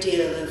great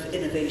deal of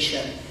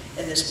innovation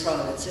in this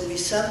province. And we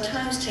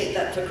sometimes take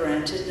that for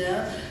granted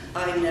now.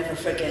 I never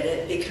forget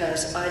it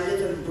because I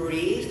live and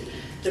breathe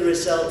the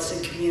results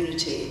in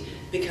community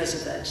because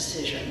of that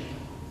decision.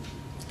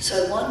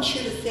 So I want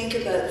you to think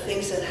about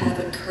things that have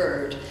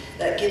occurred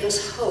that give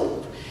us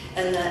hope,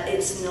 and that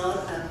it's not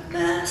a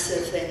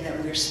massive thing that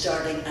we're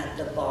starting at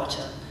the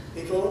bottom.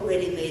 We've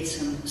already made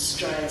some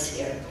strides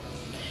here.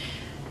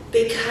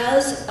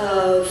 Because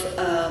of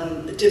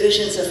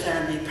divisions of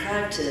family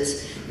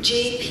practice,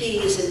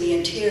 GPs in the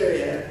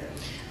interior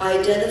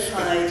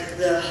identified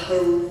the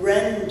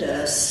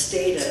horrendous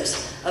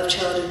status of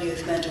child and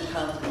youth mental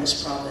health in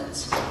this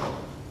province.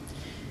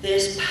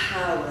 There's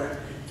power,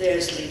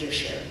 there's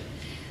leadership.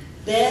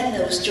 Then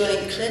those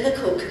joint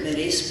clinical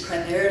committees,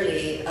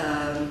 primarily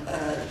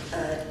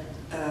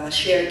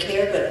shared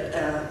care,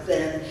 but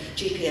then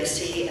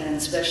GPSC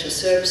and special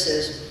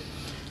services,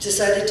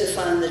 decided to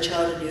fund the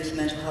Child and Youth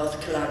Mental Health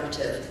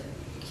Collaborative.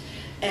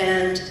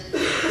 And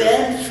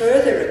then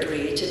further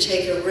agreed to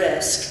take a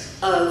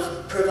risk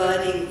of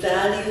providing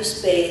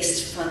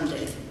values-based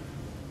funding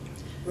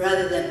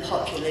rather than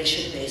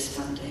population-based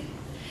funding.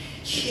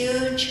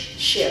 Huge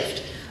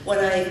shift. When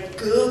I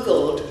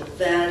Googled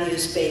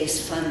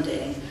values-based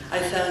funding, I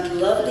found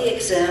lovely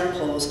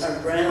examples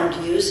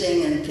around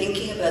using and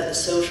thinking about the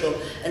social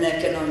and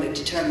economic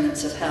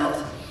determinants of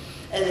health.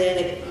 And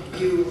then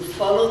you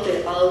followed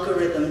the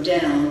algorithm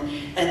down,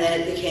 and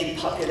then it became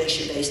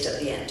population-based at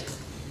the end.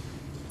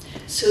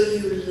 So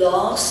you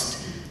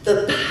lost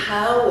the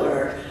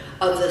power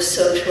of the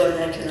social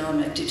and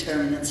economic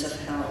determinants of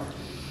health.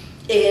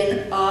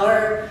 In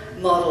our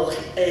model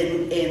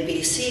in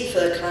BC for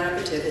the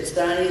collaborative, it's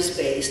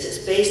values-based. It's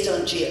based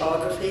on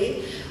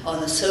geography,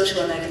 on the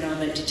social and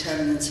economic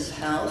determinants of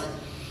health,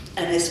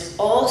 and it's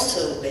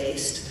also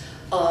based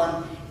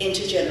on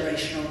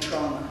intergenerational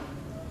trauma.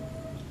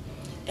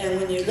 And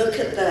when you look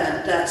at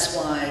that, that's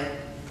why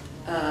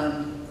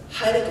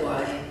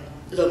Haida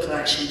local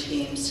action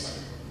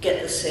teams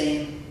get the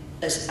same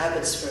as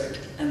Abbotsford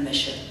and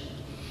Mission.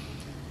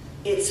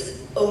 It's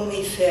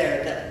only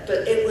fair that,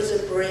 but it was a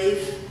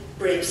brave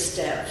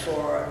step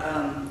for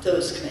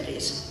those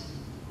committees.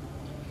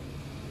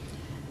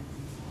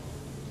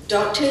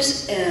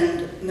 Doctors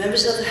and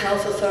members of the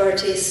health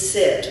authorities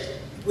sit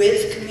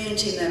with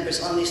community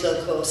members on these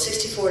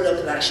 64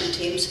 local action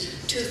teams,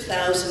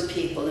 2,000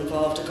 people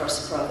involved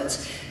across the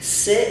province,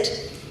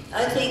 sit,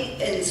 I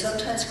think, and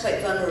sometimes quite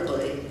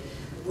vulnerably,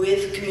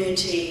 with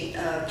community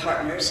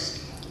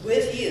partners,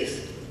 with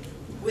youth,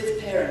 with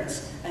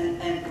parents,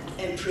 and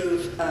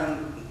improve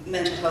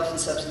mental health and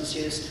substance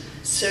use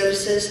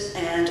services,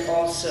 and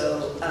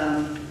also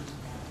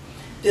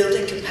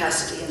building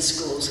capacity in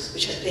schools,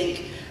 which I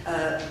think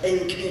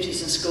in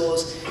communities and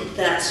schools,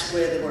 that's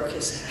where the work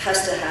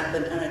has to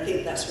happen, and I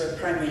think that's where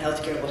primary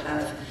health care will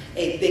have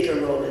a bigger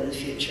role in the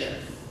future.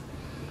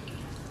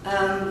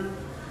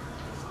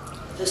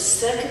 The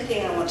second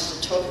thing I wanted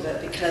to talk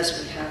about, because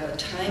we have a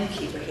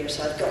timekeeper here,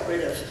 so I've got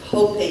rid of a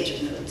whole page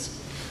of notes.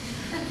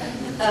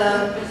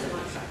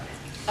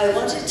 I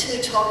wanted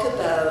to talk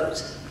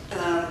about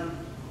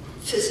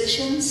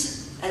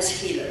physicians as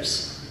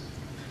healers,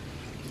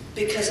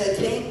 because I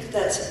think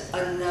that's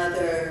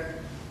another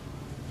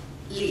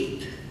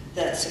leap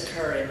that's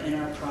occurring in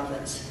our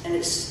province. And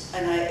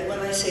when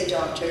I say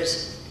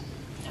doctors,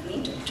 I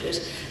mean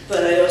doctors,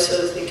 but I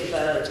also think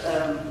about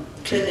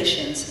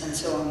clinicians and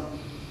so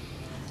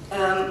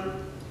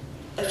on.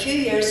 A few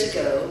years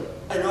ago,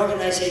 an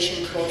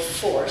organization called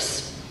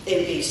Force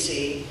in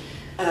BC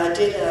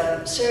did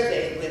a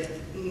survey with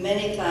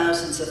many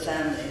thousands of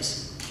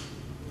families.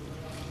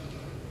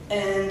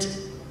 And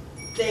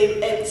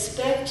they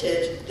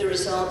expected the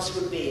results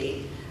would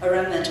be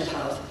around mental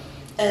health.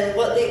 And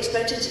what they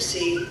expected to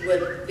see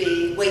would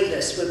be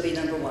waitlist would be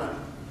number one.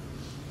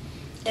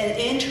 And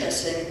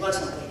interesting, it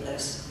wasn't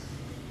waitlist.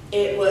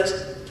 It was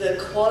the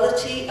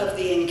quality of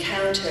the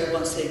encounter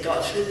once they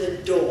got through the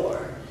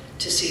door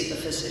to see the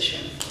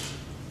physician.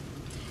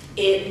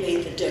 It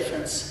made the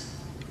difference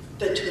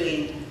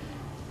between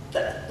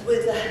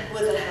with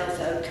the health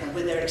outcome,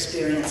 with their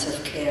experience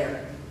of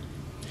care.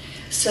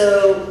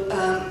 So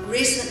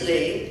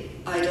recently,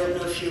 I don't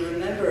know if you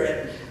remember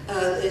it,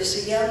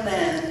 there's a young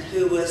man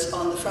who was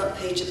on the front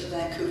page of the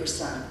Vancouver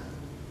Sun.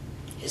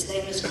 His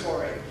name is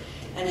Corey,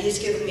 and he's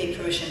given me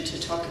permission to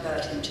talk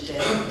about him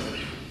today.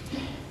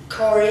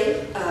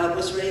 Corey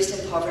was raised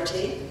in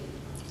poverty.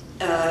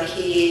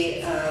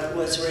 He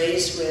was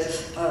raised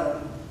with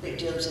a great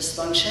deal of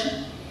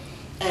dysfunction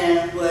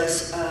and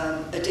was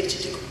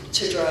addicted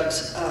to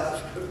drugs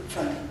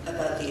from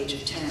about the age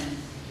of 10.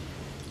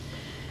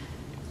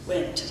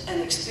 Went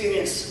and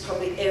experienced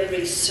probably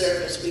every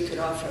service we could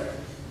offer.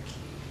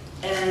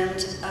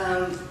 And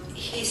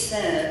he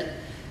said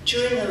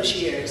During those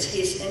years,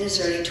 he's in his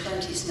early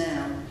 20s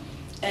now,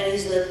 and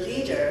he's a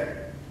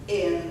leader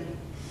in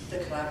the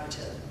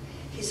collaborative.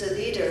 He's a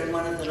leader in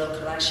one of the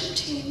local action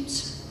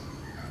teams.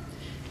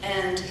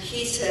 And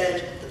he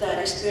said that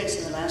experience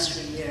in the last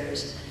 3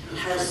 years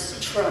has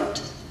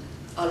trumped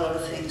a lot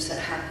of things that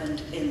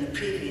happened in the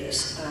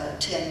previous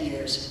 10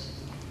 years.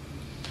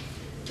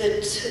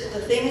 The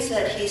things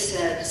that he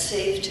said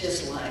saved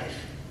his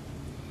life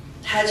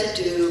had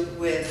to do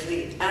with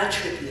the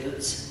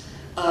attributes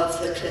of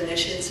the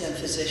clinicians and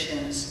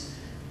physicians.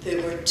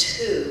 There were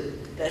 2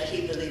 that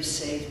he believed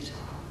saved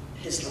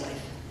his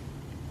life.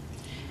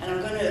 And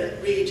I'm going to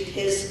read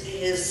his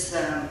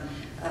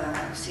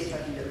see if I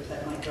can do it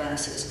without my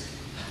glasses.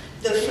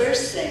 The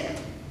first thing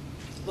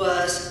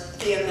was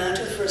the amount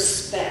of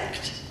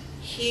respect.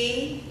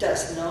 He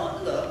does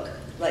not look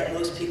like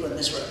most people in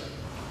this room.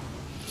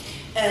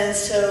 And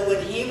so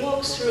when he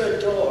walks through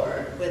a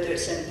door, whether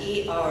it's an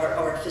ER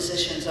or a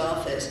physician's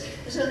office,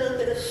 there's a little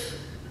bit of,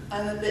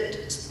 I'm a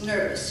bit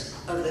nervous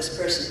of this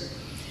person.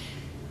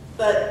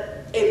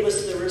 But it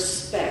was the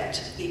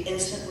respect, the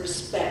instant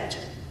respect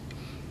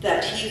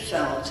that he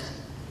felt,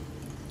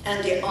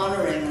 and the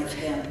honoring of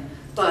him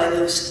by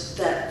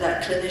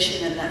that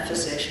clinician and that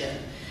physician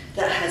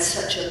that had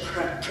such a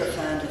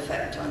profound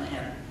effect on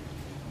him.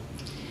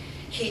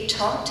 He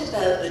talked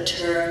about the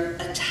term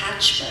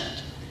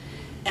attachment,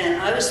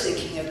 and I was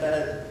thinking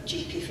about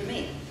GP for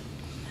me.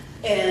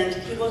 And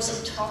he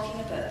wasn't talking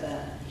about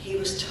that. He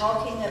was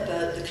talking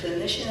about the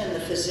clinician and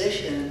the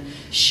physician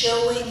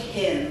showing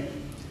him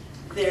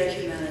their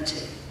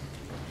humanity,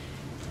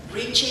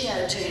 reaching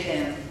out to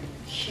him,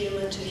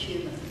 human to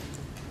human.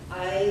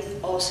 I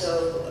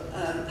also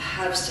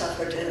have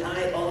suffered, and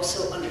I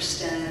also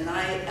understand, and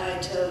I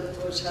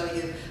will tell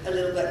you a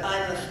little bit.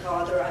 I'm a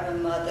father, I'm a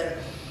mother,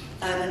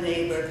 I'm a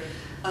neighbor,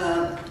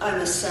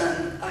 I'm a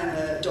son, I'm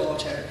a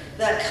daughter.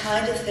 That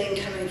kind of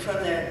thing coming from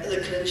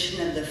the clinician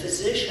and the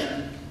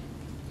physician,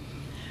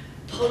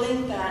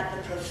 pulling back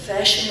the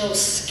professional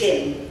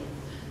skin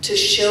to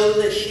show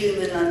the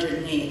human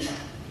underneath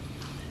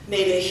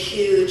made a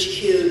huge,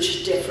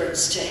 huge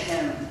difference to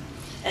him.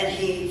 And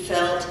he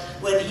felt,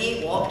 when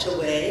he walked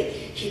away,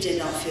 he did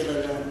not feel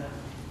alone.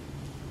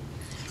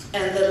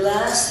 And the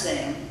last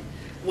thing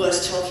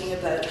was talking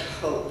about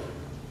hope.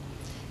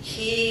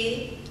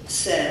 He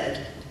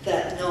said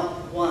that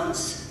not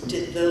once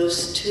did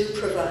those 2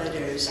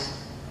 providers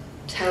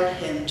tell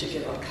him to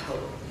give up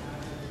hope.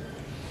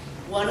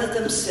 One of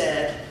them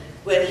said,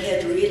 when he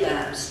had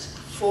relapsed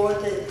for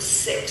the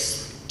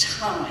 6th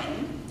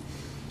time,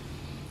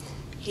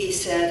 he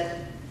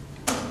said,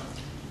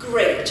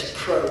 "Great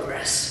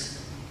progress.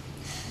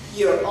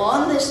 You're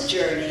on this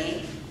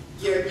journey,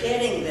 you're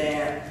getting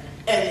there,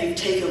 and you've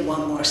taken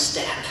one more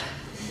step."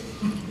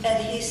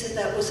 And he said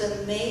that was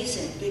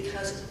amazing,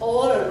 because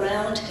all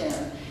around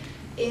him,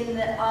 in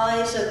the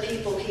eyes of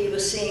people he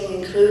was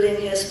seeing,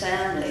 including his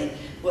family,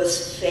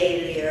 was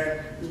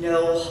failure,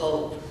 no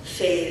hope,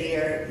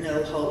 failure,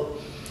 no hope.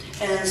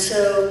 And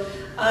so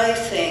I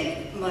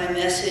think my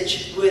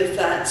message with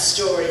that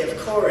story of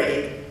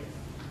Corey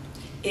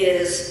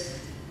is,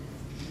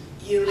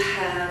 you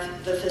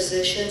have the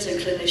physicians and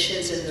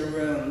clinicians in the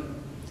room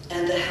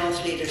and the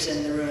health leaders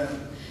in the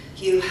room.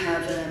 You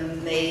have an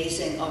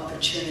amazing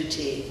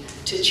opportunity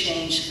to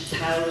change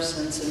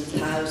thousands and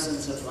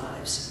thousands of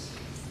lives.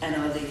 And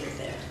I'll leave it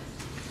there.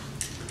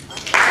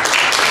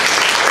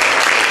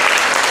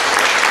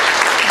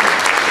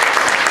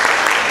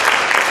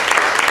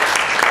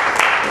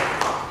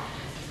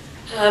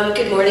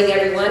 Good morning,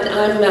 everyone.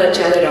 I'm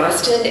Janet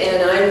Austin,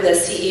 and I'm the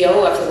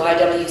CEO of the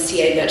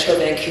YWCA Metro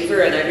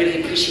Vancouver, and I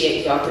really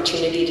appreciate the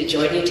opportunity to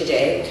join you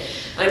today.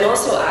 I'm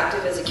also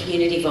active as a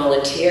community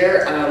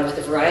volunteer with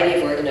a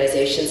variety of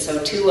organizations,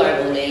 so 2 I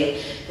will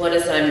name. One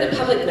is I'm the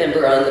public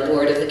member on the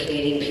board of the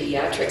Canadian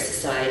Pediatric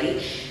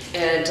Society,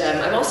 and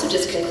I'm also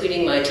just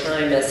concluding my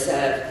time as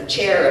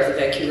chair of the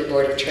Vancouver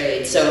Board of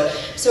Trade. So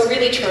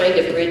really trying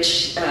to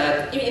bridge,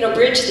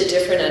 bridge the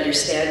different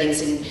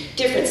understandings in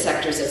different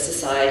sectors of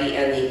society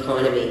and the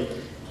economy.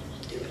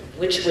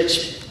 Which?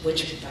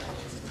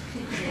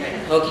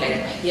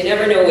 Okay, you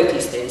never know with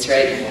these things,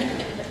 right?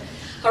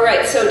 All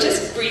right, so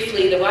just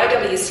briefly, the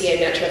YWCA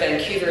Metro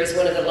Vancouver is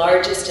one of the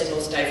largest and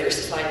most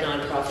diversified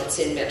nonprofits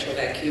in Metro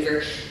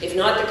Vancouver, if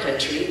not the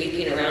country. We've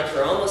been around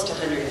for almost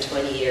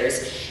 120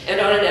 years,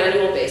 and on an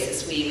annual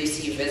basis, we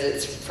receive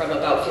visits from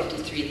about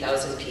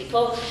 53,000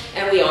 people,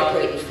 and we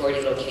operate in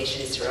 40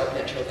 locations throughout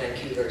Metro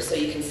Vancouver. So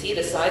you can see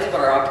the size of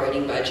our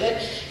operating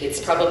budget. It's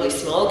probably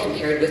small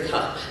compared with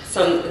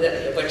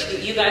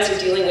what you guys are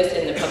dealing with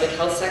in the public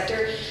health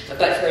sector,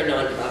 but for a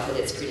nonprofit,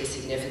 it's pretty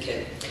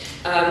significant.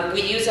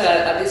 We use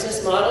a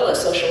business model, a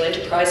social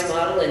enterprise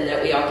model, in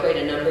that we operate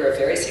a number of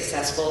very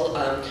successful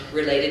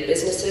related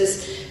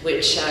businesses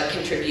which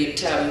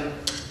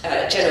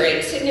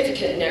generate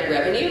significant net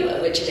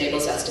revenue, which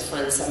enables us to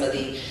fund some of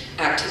the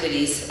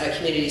activities,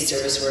 community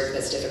service work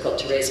that's difficult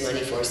to raise money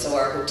for. So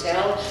our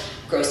hotel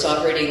gross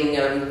operating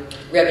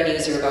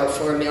revenues are about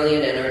 $4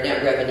 million, and our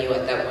net revenue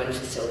at that one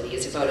facility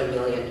is about $1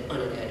 million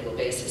on an annual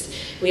basis.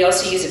 We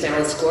also use a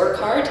balanced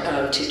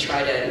scorecard to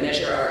try to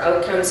measure our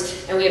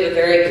outcomes, and we have a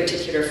very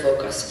particular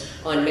focus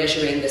on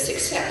measuring the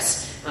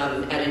success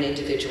at an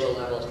individual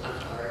level of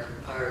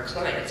our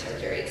clients, our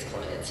various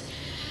clients.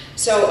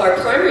 So our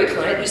primary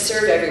client, we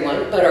serve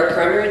everyone, but our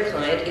primary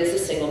client is a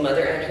single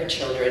mother and her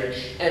children,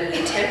 and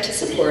we attempt to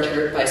support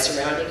her by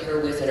surrounding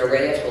her with an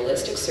array of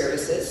holistic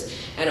services,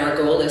 and our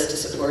goal is to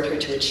support her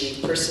to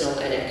achieve personal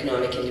and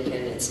economic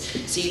independence.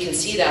 So you can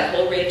see that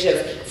whole range of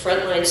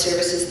frontline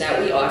services that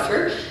we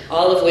offer,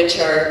 all of which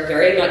are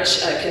very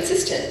much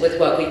consistent with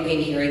what we've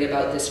been hearing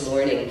about this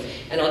morning.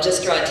 And I'll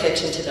just draw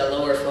attention to the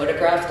lower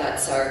photograph.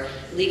 That's our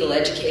legal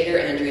educator,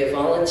 Andrea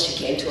Vollins. She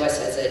came to us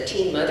as a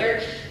teen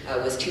mother,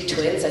 with 2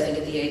 twins, I think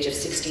at the age of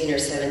 16 or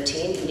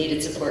 17,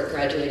 needed support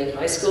graduating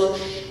high school,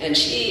 and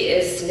she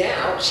is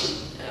now,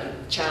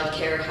 child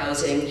care,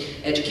 housing,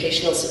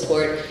 educational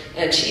support,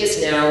 and she is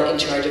now in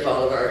charge of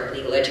all of our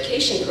legal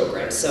education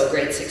programs, so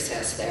great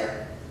success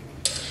there.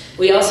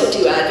 We also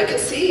do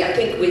advocacy. I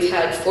think we've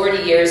had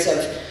 40 years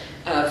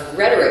of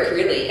rhetoric,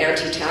 really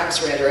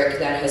anti-tax rhetoric,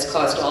 that has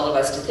caused all of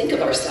us to think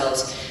of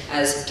ourselves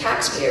as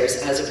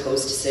taxpayers as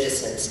opposed to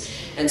citizens.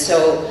 And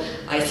so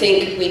I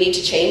think we need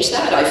to change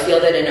that. I feel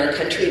that in our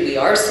country we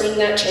are seeing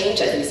that change.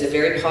 I think it's a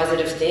very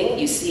positive thing.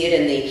 You see it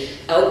in the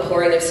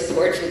outpouring of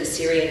support for the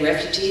Syrian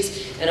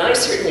refugees, and I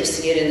certainly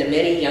see it in the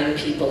many young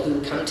people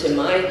who come to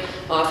my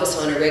office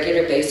on a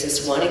regular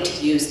basis wanting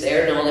to use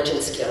their knowledge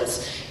and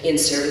skills in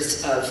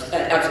service of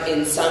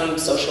in some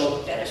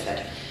social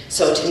benefit.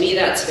 So to me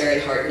that's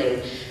very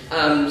heartening.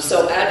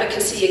 So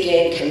advocacy,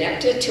 again,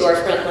 connected to our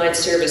frontline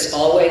service,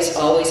 always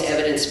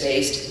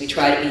evidence-based. We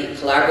try to be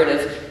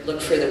collaborative,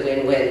 look for the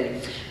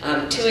win-win.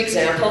 2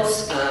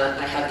 examples.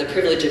 I have the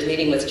privilege of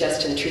meeting with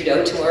Justin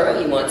Trudeau tomorrow.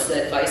 He wants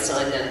advice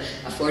on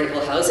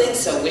affordable housing,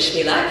 so wish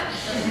me luck.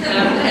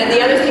 And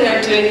the other thing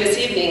I'm doing this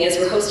evening is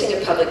we're hosting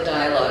a public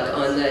dialogue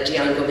on the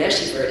Jian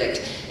Ghomeshi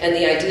verdict. And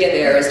the idea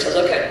there is to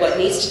look at what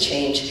needs to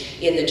change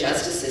in the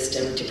justice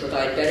system to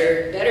provide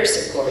better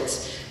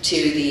supports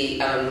to the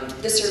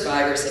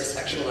survivors of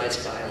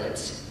sexualized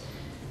violence.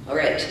 All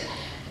right.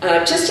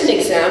 Just an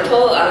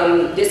example,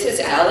 this is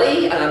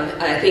Ali.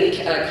 I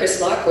think,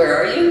 Chris Locke, where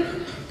are you?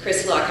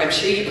 Chris Locke, I'm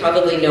sure you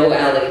probably know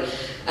Ali.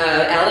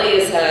 Ali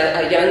is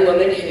a young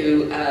woman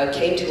who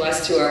came to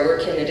us through our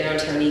work in the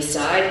downtown east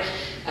side.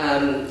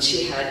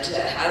 She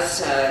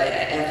has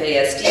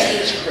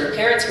FASD. Her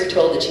parents were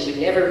told that she would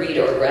never read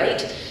or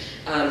write.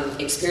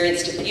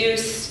 Experienced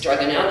abuse,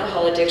 drug and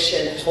alcohol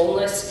addiction,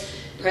 homeless,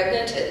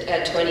 pregnant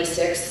at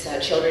 26,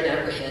 children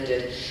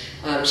apprehended.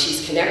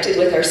 She's connected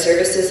with our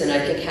services and I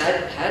think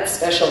had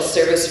special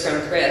service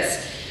from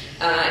Chris.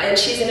 And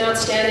she's an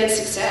outstanding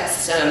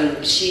success.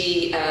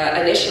 She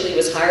initially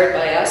was hired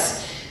by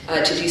us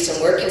to do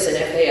some work as an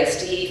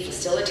FASD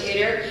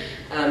facilitator.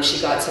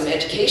 She got some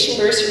education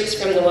bursaries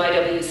from the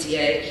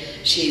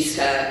YWCA. She's,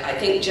 I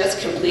think, just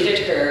completed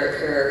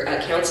her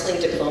counseling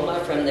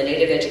diploma from the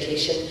Native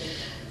Education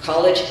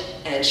College,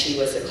 and she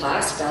was a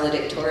class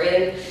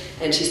valedictorian,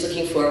 and she's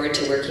looking forward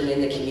to working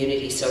in the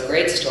community, so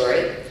great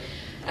story.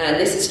 And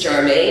this is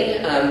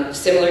Jarmaine,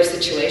 similar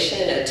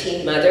situation, a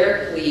teen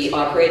mother. We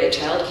operate a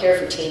child care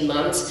for teen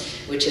moms,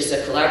 which is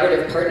a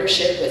collaborative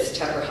partnership with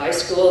Tupper High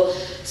School,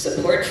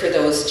 support for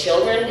those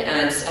children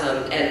and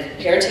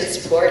parenting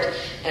support,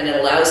 and it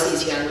allows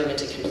these young women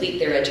to complete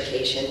their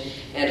education.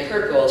 And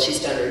her goal, she's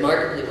done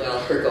remarkably well,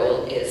 her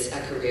goal is a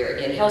career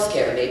in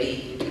healthcare.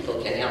 Maybe people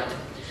can help.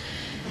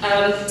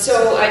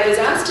 So I was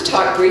asked to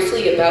talk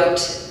briefly about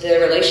the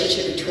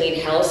relationship between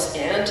health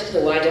and the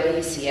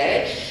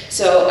YWCA.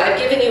 So I've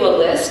given you a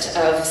list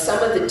of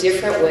some of the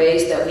different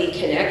ways that we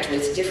connect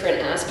with different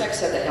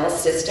aspects of the health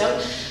system.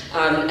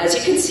 As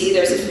you can see,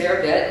 there's a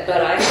fair bit,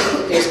 but I think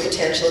that there's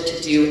potential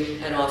to do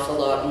an awful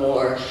lot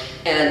more.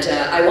 And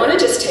I want to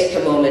just take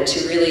a moment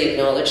to really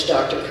acknowledge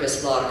Dr.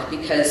 Chris Locke,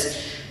 because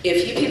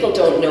if you people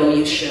don't know,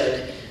 you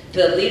should.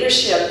 The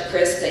leadership,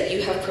 Chris, that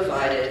you have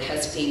provided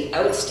has been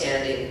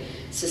outstanding,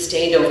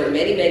 sustained over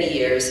many, many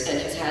years, and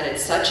has added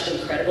such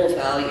incredible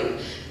value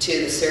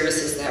to the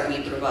services that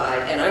we provide.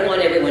 And I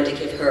want everyone to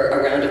give her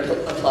a round of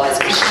applause,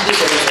 because she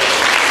deserves it.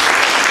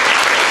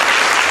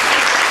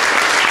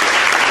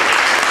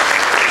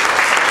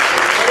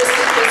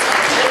 Honestly, Chris, I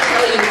can't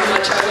tell you how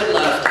much I would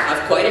love to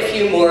have quite a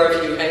few more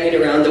of you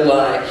hanging around the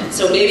Y.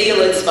 So maybe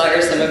you'll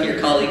inspire some of your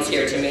colleagues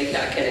here to make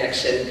that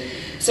connection.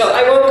 So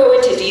I won't go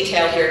into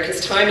detail here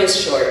because time is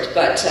short,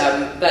 but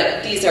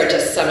these are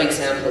just some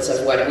examples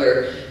of what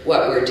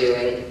we're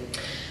doing.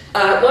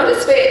 I want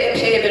to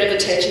pay a bit of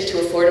attention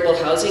to affordable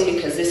housing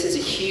because this is a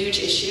huge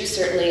issue,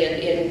 certainly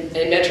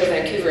in Metro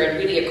Vancouver and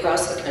really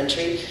across the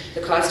country.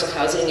 The cost of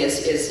housing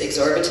is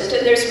exorbitant,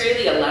 and there's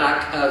really a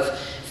lack of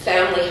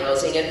family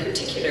housing, and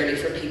particularly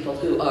for people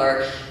who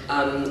are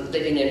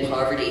living in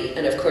poverty.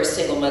 And of course,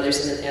 single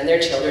mothers and their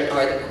children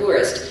are the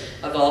poorest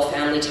of all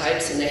family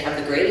types, and they have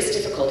the greatest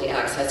difficulty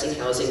accessing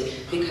housing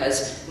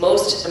because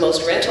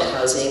most rental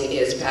housing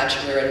is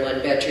bachelor and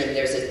one bedroom.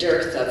 There's a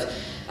dearth of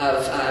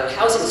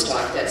housing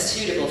stock that's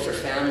suitable for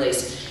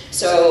families.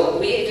 So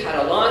we've had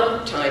a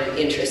long time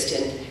interest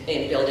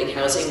in building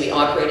housing. We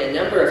operate a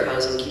number of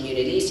housing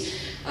communities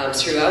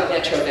throughout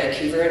Metro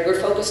Vancouver, and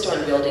we're focused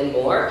on building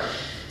more.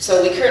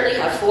 So we currently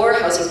have 4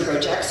 housing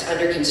projects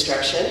under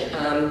construction,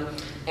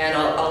 and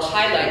I'll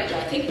highlight,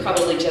 I think,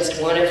 probably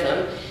just one of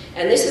them.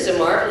 And this is a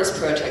marvelous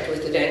project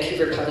with the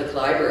Vancouver Public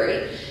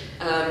Library.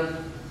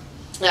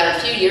 A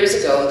few years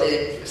ago,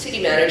 the city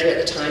manager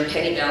at the time,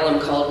 Penny Ballum,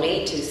 called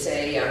me to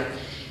say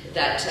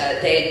that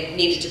they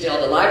needed to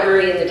build a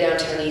library in the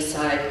downtown east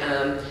side,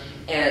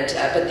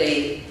 but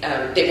they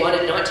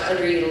wanted not to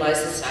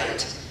underutilize the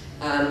site.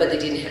 But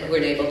they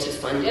weren't able to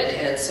fund it,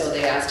 and so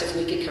they asked if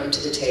we could come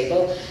to the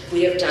table.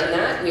 We have done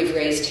that. We've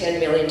raised $10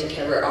 million to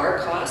cover our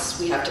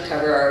costs. We have to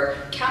cover our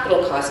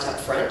capital cost up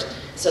front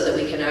so that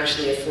we can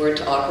actually afford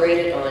to operate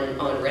it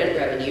on rent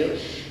revenue.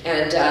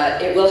 And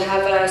it will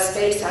have a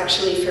space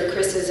actually for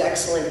Chris's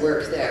excellent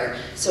work there.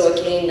 So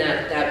again,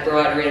 that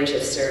broad range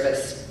of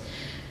service.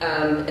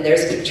 And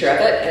there's a picture of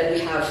it, and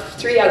we have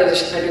 3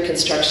 others under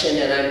construction,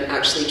 and I'm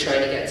actually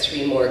trying to get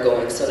 3 more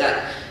going. So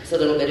that a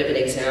little bit of an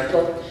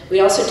example. We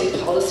also do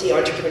policy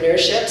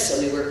entrepreneurship,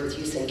 so we work with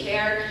youth in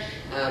care.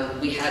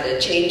 We had a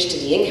change to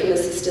the income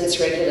assistance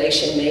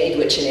regulation made,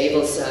 which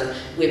enables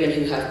women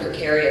who have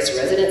precarious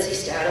residency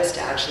status to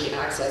actually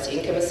access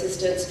income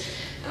assistance.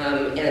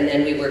 And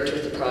then we worked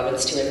with the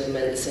province to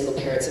implement the Single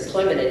Parents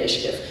Employment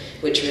Initiative,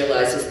 which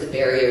realizes the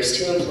barriers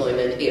to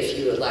employment if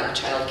you lack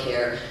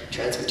childcare,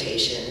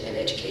 transportation, and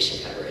education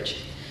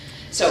coverage.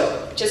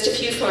 So, just a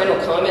few final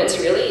comments,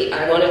 really.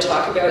 I want to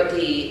talk about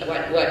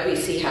what we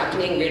see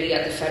happening really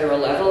at the federal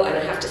level, and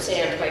I have to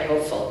say I'm quite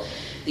hopeful.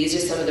 These are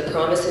some of the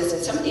promises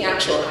and some of the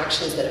actual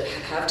actions that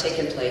have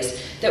taken place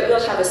that will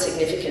have a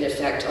significant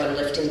effect on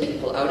lifting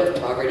people out of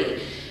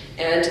poverty.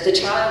 And the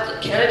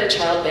Canada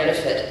Child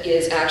Benefit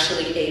is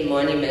actually a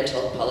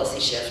monumental policy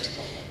shift.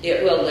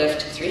 It will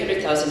lift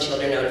 300,000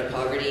 children out of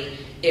poverty.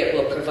 It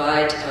will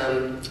provide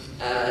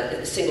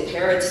single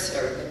parents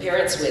or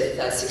parents with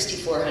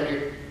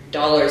 $6,400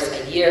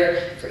 a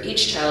year for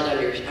each child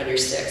under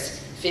 6,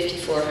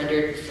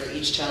 $5,400 for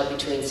each child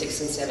between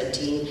 6 and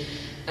 17,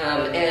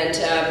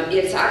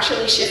 it's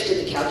actually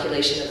shifted the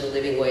calculation of the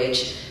living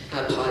wage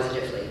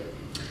positively.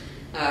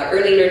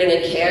 Early learning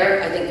and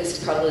care, I think this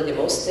is probably the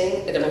most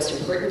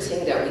important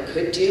thing that we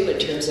could do in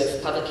terms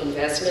of public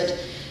investment.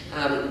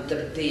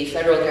 The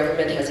federal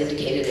government has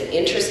indicated an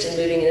interest in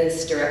moving in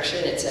this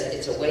direction.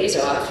 It's a ways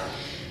off,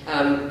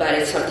 but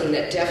it's something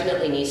that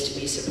definitely needs to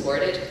be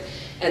supported.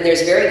 And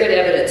there's very good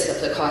evidence of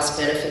the cost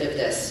benefit of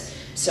this.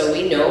 So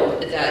we know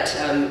that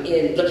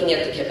in looking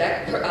at the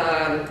Quebec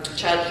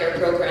child care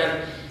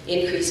program,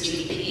 increased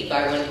GDP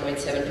by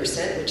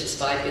 1.7%, which is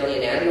 $5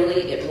 billion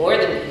annually. It more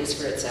than pays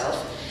for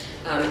itself.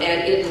 And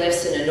it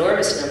lifts an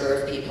enormous number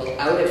of people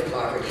out of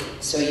poverty.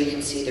 So you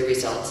can see the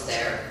results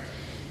there.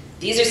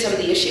 These are some of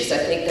the issues I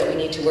think that we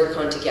need to work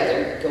on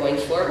together going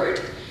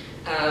forward.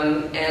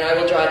 And I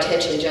will draw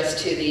attention just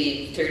to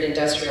the third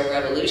industrial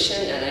revolution,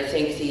 and I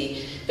think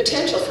the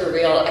potential for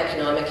real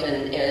economic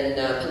and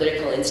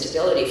political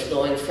instability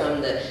flowing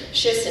from the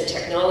shifts in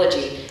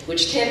technology,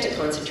 which tend to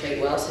concentrate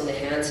wealth in the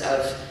hands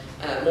of,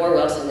 more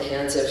wealth in the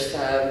hands of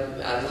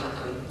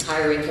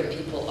higher income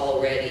people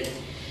already.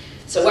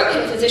 So what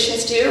can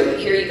physicians do?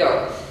 Here you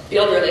go.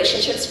 Build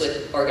relationships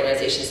with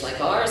organizations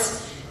like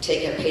ours,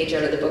 take a page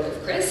out of the book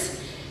of Chris,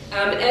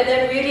 and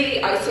then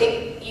really, I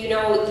think, you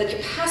know, the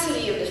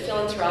capacity of the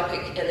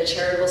philanthropic and the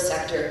charitable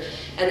sector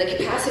and the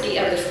capacity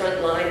of the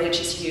front line, which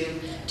is you,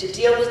 to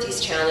deal with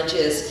these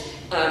challenges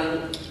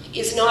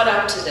is not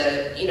up to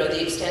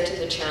the extent of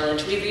the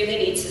challenge. We really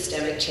need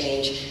systemic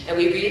change, and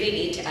we really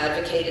need to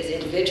advocate as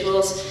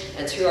individuals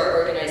and through our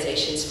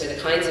organizations for the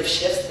kinds of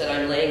shifts that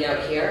I'm laying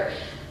out here.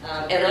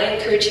 And I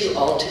encourage you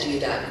all to do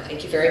that.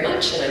 Thank you very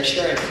much, and I'm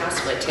sure I'm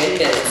past my 10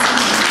 minutes.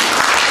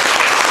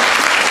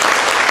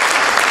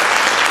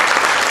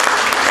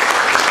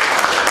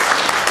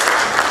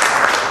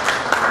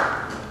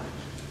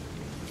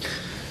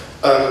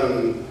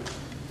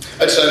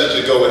 I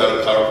decided to go without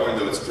a PowerPoint,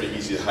 though it's pretty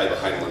easy to hide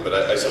behind one, but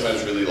I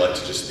sometimes really like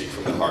to just speak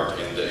from the heart,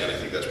 and I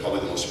think that's probably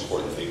the most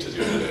important thing to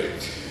do today.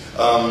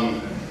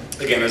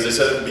 Again, as I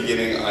said at the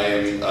beginning, I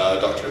am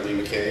Dr. Lee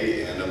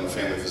McKay, and I'm a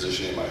family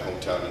physician in my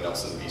hometown in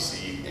Nelson,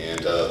 BC, and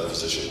the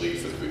physician lead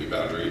for the Kootenay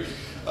Boundary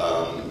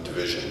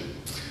Division.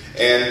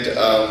 And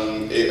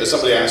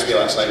somebody asked me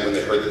last night when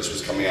they heard that this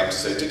was coming out to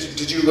say,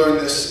 did you learn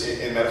this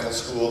in medical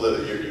school,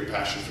 your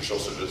passion for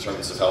social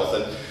determinants of health?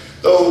 And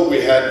though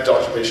we had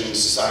Doctor-Patient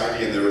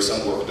Society and there was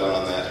some work done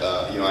on that,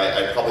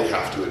 I probably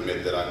have to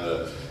admit that I'm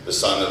the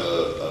son of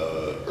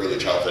a early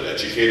childhood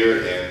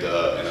educator and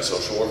a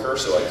social worker,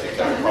 so I think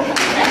I probably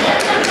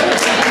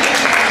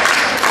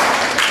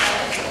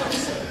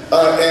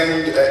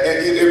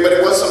but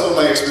it was some of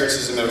my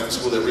experiences in medical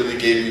school that really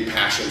gave me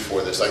passion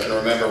for this. I can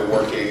remember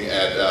working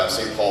at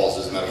St. Paul's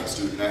as a medical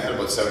student. I had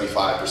about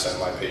 75% of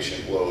my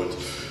patient loads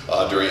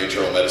during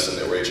internal medicine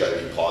that were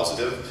HIV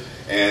positive.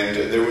 And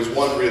there was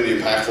one really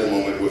impactful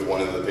moment with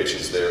one of the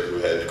patients there who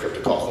had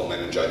cryptococcal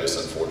meningitis,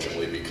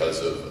 unfortunately,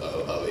 because of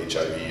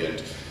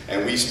HIV.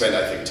 And we spent,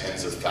 I think,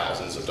 tens of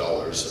thousands of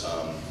dollars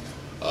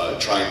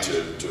trying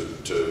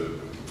to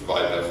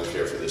provide medical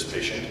care for this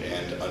patient.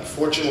 And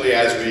unfortunately,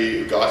 as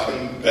we got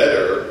him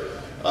better,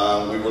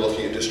 we were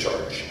looking at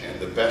discharge. And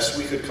the best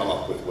we could come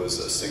up with was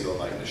a single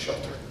night in a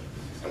shelter.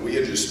 And we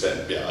had just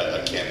spent,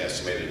 I can't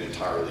estimate it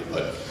entirely,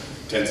 but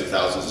tens of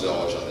thousands of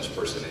dollars on this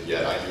person, and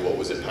yet I knew what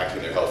was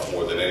impacting their health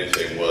more than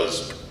anything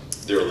was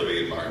their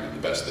living environment,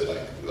 the best that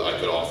I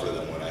could offer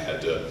them when I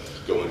had to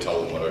go and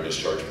tell them what our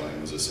discharge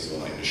plan was, a single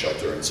night in a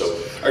shelter. And so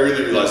I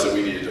really realized that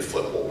we needed to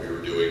flip what we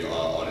were doing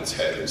on its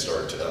head and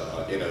start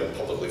in a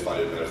publicly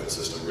funded medical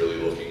system really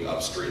looking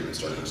upstream and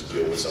starting to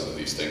deal with some of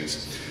these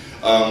things.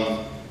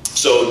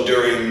 So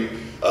during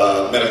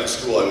medical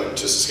school, I went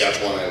to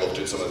Saskatchewan and I looked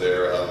at some of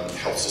their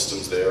health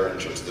systems there in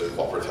terms of their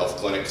cooperative health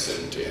clinics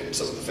and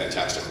some of the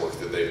fantastic work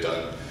that they've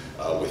done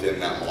within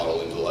that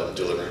model in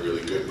delivering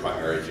really good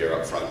primary care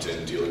up front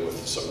and dealing with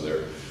some of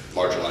their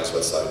marginalized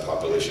West Side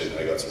population.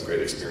 I got some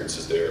great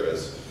experiences there.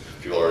 As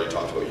people already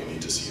talked about, you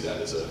need to see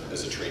that as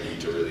a trainee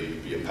to really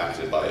be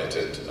impacted by it.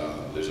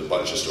 And there's a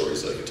bunch of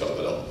stories that I could tell,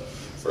 but I'll,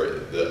 for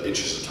the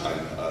interest of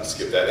time,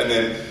 skip that. And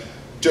then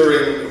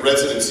during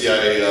residency,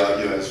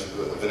 as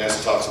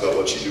Vanessa talks about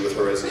what she did with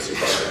her residency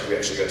project, we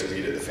actually got to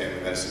meet at the Family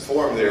Medicine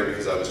Forum there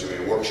because I was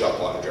doing a workshop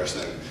on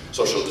addressing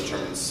social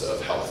determinants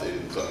of health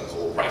in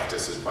clinical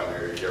practice as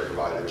primary care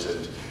providers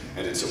and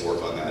did some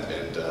work on that.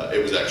 And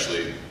it was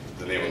actually,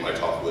 the name of my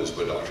talk was,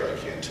 "But Doctor, I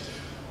Can't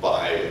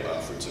Buy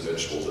Fruits and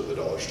Vegetables at the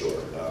Dollar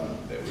Store."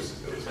 It was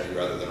me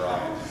rather than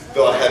Ryan.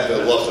 Though I had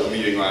the luck of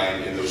meeting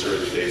Ryan in those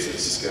early days in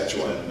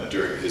Saskatchewan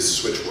during his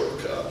switch work,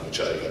 which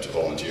I got to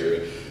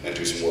volunteer and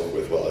do some work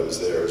with while I was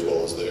there, as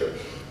well as their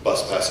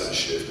bus pass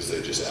initiative, because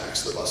they just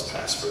axed the bus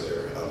pass for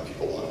their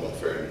people on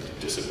welfare and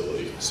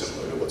disability,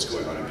 similar to what's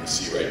going on in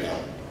BC right now.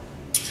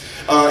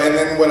 And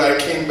then when I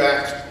came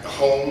back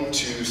home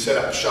to set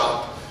up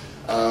shop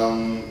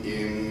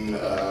in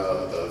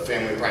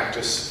family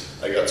practice,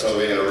 I got some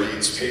of Anna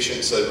Reed's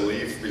patients, I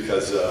believe,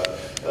 because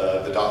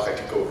the doc I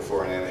took over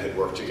for and Anna had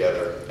worked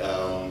together.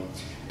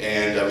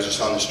 And I was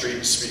just on the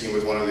street speaking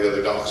with one of the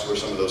other docs where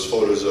some of those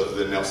photos of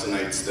the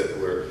Nelsonites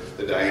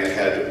that Diana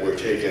had were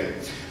taken.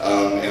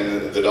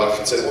 And the doc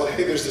had said, well,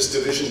 hey, there's this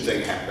division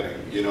thing happening.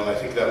 You know, I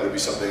think that would be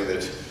something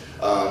that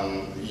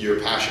your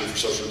passion for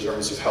social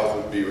determinants of health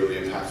would be really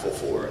impactful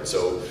for. And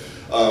so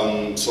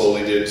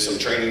slowly did some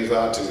training for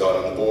that and got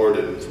on the board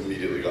and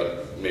immediately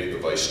got made the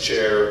vice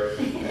chair.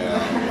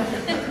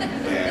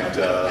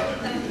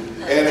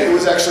 And it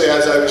was actually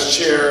as I was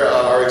chair,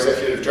 our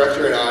executive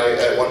director and I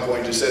at one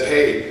point just said,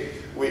 hey,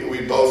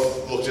 we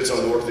both looked at some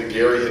of the work that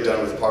Gary had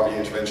done with the Poverty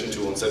Intervention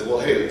Tool and said, well,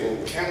 hey,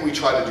 can we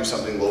try to do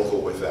something local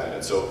with that?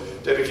 And so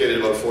dedicated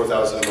about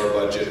 $4,000 of our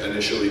budget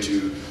initially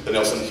to the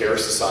Nelson Care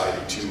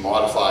Society to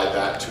modify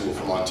that tool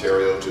from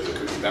Ontario to the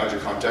Kootenay boundary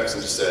context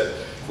and just said,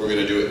 if we're going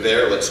to do it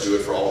there, let's do it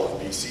for all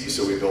of BC.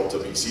 So we built a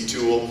BC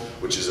tool,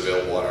 which is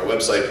available on our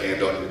website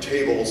and on your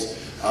tables.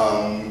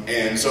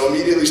 And so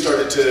immediately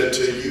started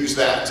to use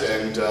that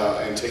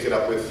and take it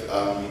up with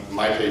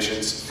my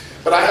patients.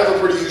 But I have a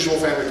pretty usual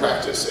family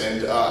practice,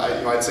 and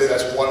I'd say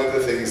that's one of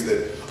the things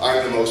that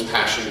I'm the most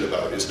passionate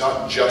about. It's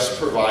not just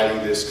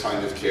providing this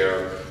kind of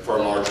care for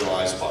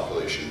marginalized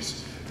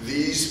populations.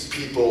 These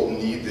people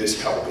need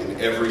this help in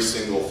every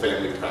single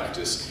family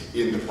practice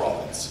in the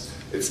province.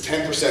 It's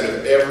 10%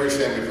 of every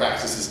family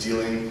practice is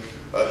dealing,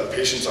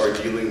 patients are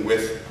dealing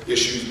with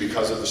issues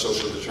because of the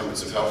social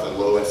determinants of health and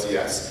low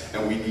SES,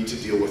 and we need to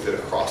deal with it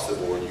across the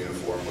board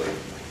uniformly.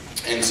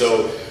 And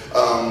so,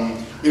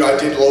 I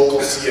did local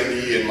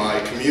CME in my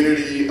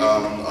community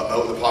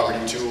about the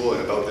poverty tool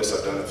and about this.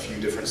 I've done a few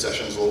different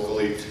sessions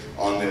locally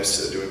on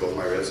this, doing both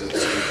my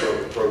residency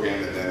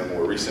program and then a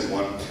more recent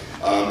one.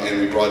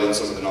 And we brought in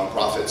some of the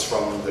nonprofits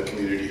from the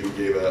community who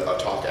gave a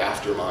talk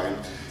after mine.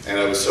 And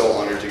I was so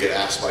honored to get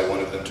asked by one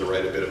of them to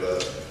write a bit of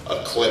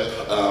a clip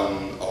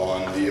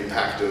on the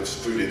impact of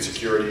food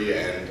insecurity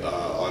and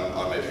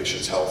on my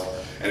patients' health.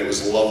 And it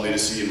was lovely to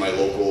see in my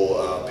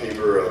local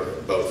paper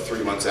about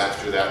 3 months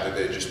after that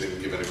they had just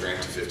been given a grant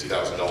of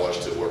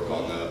 $50,000 to work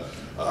on the,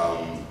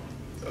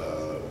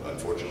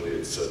 unfortunately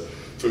it's a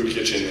food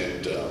kitchen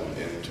and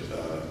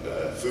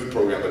food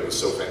program, but it was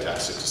so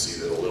fantastic to see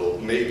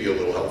that maybe a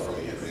little help from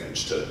me had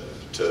managed to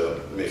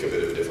make a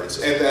bit of a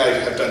difference. And I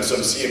have done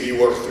some CME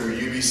work through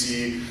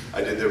UBC.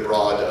 I did their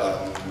broad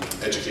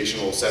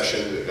educational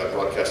session that got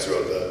broadcast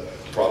throughout the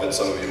province.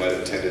 Some of you might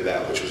have attended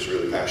that, which was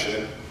really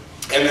passionate.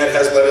 And that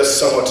has led us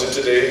somewhat to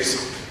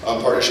today's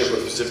partnership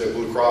with Pacific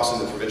Blue Cross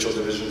and the Provincial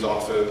Division's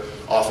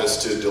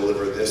office to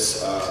deliver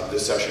this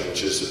session,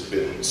 which has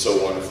been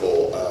so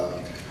wonderful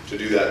to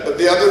do that. But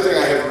the other thing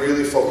I have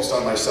really focused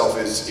on myself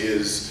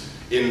is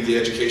in the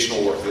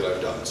educational work that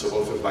I've done. So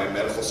both with my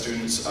medical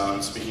students,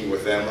 speaking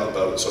with them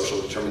about social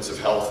determinants of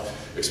health,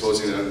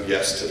 exposing them,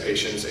 yes, to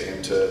patients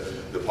and to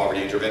the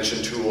poverty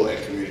intervention tool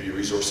and community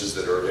resources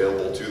that are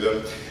available to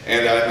them.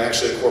 And I'm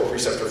actually a core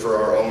preceptor for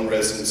our own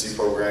residency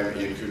program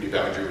in Kootenay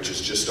Boundary, which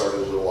has just started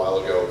a little while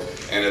ago.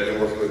 And I've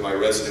been working with my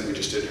resident. We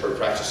just did her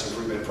practice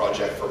improvement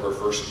project for her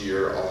first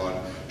year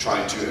on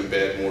trying to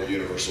embed more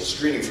universal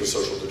screening for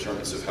social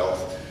determinants of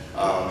health.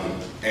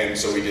 And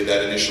so we did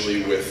that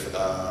initially with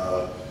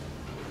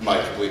my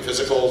complete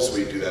physicals.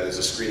 We do that as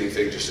a screening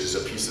thing, just as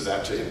a piece of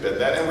that to embed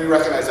that. And we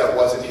recognized that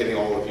wasn't hitting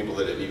all the people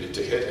that it needed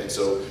to hit. And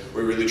so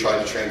we really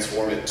tried to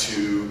transform it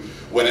to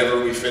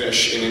whenever we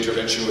finish an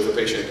intervention with a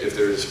patient, if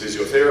there's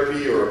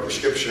physiotherapy or a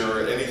prescription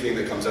or anything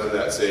that comes out of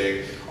that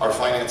saying, our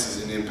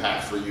finances and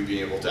impact for you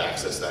being able to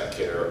access that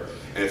care.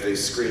 And if they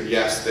screen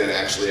yes, then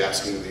actually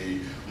asking the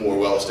more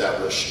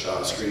well-established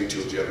screening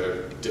tools, do you have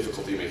a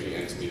difficulty making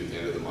ends meet at the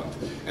end of the month?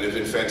 And it's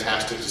been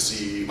fantastic to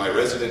see my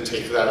resident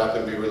take that up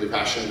and be really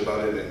passionate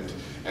about it,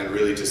 and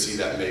really to see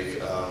that make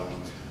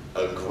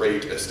a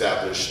great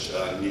established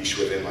niche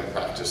within my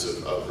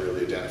practice of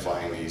really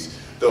identifying these.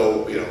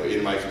 Though, you know,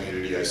 in my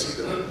community, I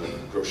see them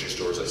in grocery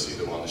stores, I see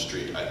them on the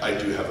street. I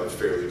do have a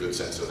fairly good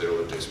sense of their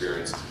lived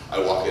experience.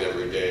 I walk it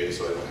every day,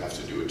 so I don't have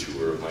to do a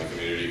tour of my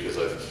community because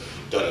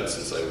I've done it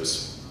since I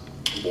was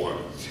born.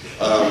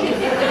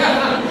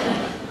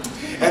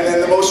 And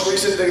then the most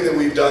recent thing that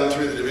we've done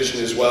through the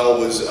division as well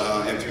was,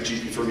 and through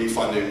GP4Me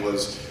funding,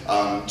 was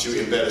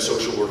to embed a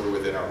social worker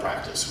within our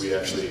practice. We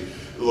actually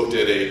looked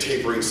at a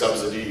tapering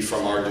subsidy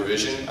from our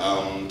division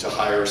to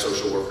hire a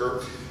social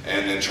worker,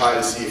 and then try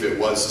to see if it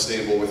was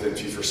sustainable within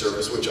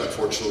fee-for-service, which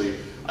unfortunately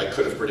I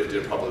could have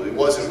predicted it probably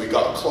wasn't. We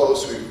got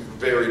close. We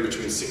varied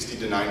between 60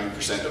 to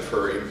 90% of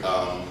her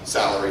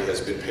salary has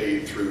been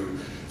paid through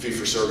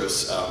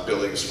fee-for-service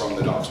billings from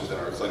the docs within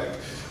our clinic.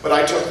 But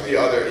I took the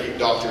other 8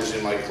 doctors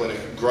in my clinic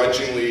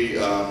grudgingly.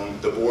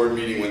 The board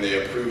meeting, when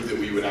they approved that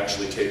we would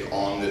actually take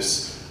on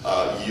this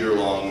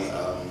year-long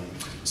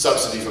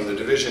subsidy from the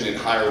division and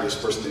hire this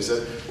person, they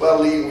said, well,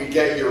 Lee, we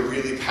get you're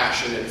really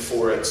passionate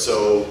for it,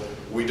 so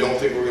we don't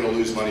think we're going to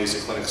lose money as a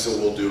clinic, so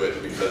we'll do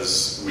it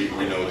because we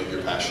know that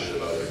you're passionate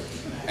about it.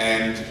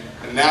 And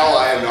now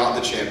I am not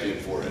the champion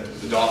for it.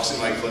 The docs in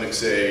my clinic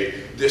say,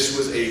 this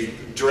was a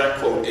direct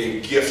quote, a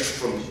gift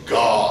from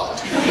God.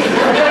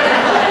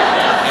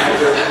 And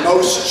the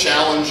most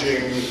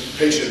challenging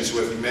patients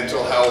with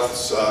mental health,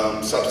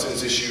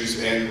 substance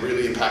issues, and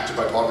really impacted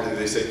by poverty,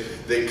 they say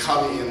they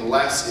come in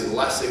less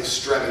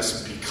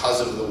extremis because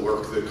of the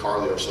work that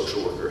Carly, our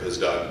social worker, has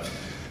done.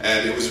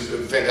 And it was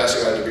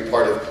fantastic. I had to be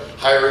part of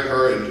hiring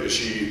her, and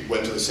she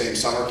went to the same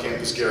summer camp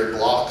as Gary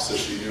Block, so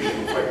she knew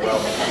him quite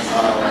well.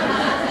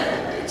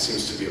 It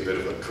seems to be a bit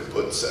of a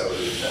kibbutz out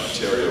in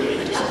Ontario,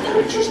 which is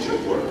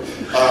interesting work.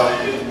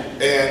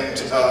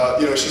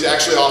 You know, she's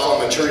actually off on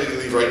maternity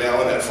leave right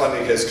now, and that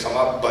funding has come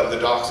up, but the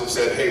docs have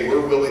said, hey,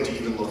 we're willing to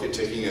even look at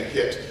taking a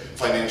hit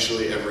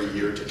financially every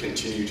year to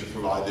continue to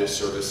provide this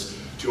service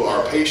to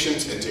our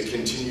patients and to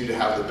continue to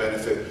have the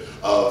benefit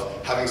of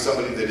having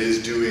somebody that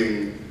is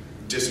doing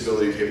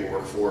disability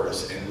paperwork for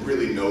us and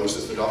really knows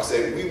that the docs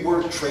say, we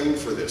weren't trained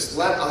for this.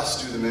 Let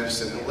us do the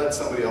medicine and let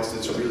somebody else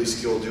that's really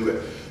skilled do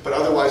it. But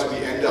otherwise we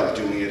end up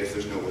doing it if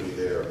there's nobody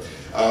there.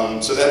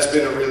 So that's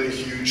been a really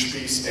huge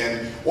piece.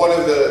 And one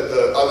of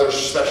the other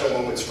special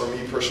moments for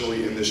me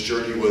personally in this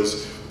journey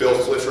was Bill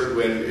Clifford,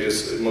 when,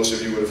 as most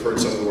of you would have heard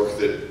some of the work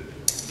that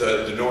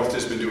the North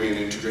has been doing in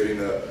integrating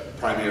the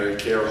primary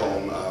care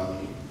home.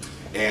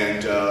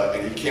 And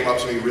he came up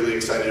to me really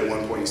excited at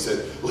one point. He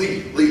said,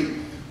 Lee,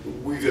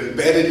 we've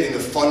embedded in the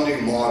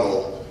funding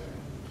model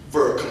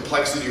for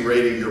complexity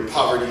rating your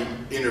poverty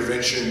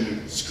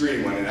intervention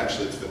screening one, and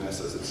actually it's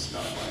Vanessa's, it's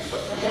not mine,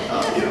 but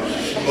you know,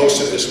 most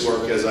of this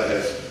work, as I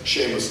have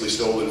shamelessly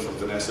stolen from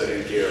Vanessa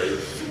and Gary,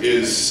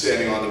 is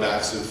standing on the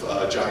backs of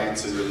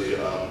giants and really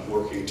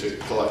working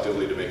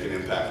collectively to make an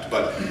impact.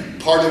 But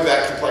part of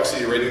that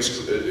complexity rating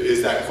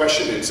is that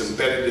question. It's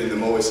embedded in the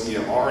MOAS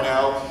EMR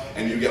now,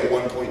 and you get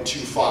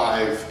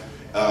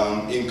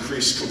 1.25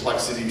 increased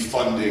complexity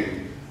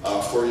funding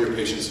for your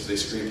patients if they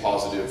screen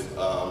positive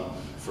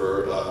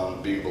for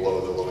being below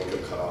the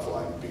low-income cutoff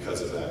line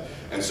because of that.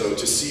 And so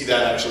to see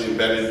that actually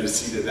embedded, and to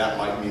see that that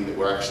might mean that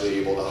we're actually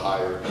able to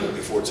hire in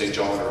Fort St.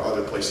 John or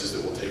other places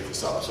that will take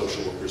this up,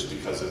 social workers,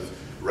 because of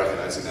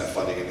recognizing that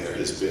funding in there,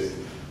 has been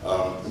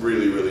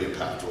really, really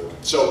impactful.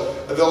 So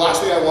the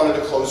last thing I wanted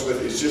to close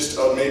with is just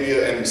maybe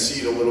and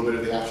seed a little bit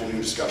of the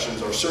afternoon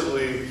discussions are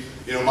certainly,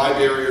 you know, my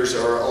barriers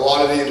are a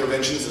lot of the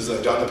interventions, as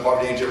I've done the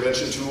poverty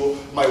intervention tool,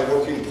 my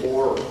working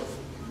poor,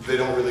 they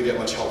don't really get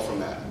much help from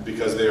that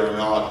because they're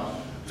not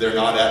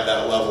at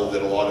that level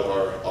that a lot of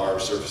our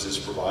services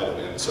provide them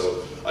in.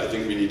 So I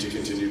think we need to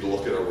continue to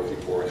look at our working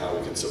poor and how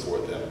we can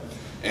support them.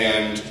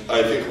 And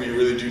I think we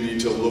really do need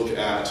to look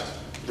at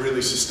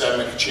really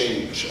systemic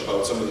change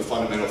about some of the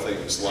fundamental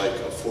things like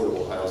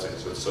affordable housing.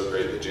 So it's so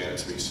great that Janet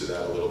speaks to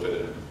that a little bit,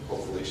 and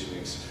hopefully she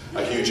makes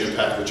a huge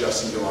impact with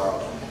Justin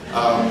tomorrow.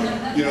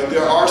 You know,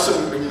 there are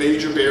some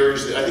major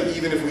barriers that I think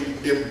even if we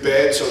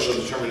embed social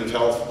determinant of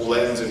health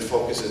lens and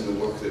focus in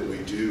the work that we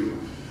do,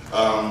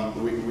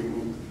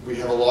 we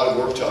have a lot of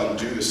work to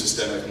undo the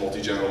systemic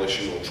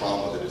multi-generational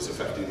trauma that is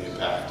affecting the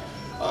impact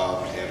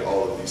and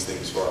all of these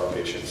things for our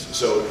patients.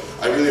 So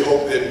I really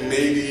hope that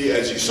maybe,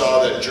 as you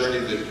saw that journey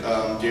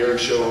that Garrett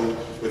showed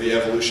with the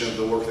evolution of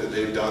the work that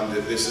they've done,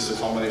 that this is a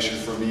culmination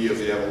for me of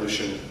the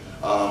evolution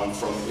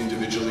from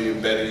individually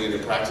embedding into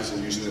practice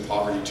and using the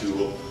poverty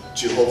tool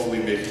to hopefully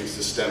making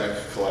systemic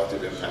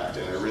collective impact.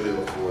 And I really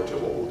look forward to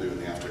what we'll do in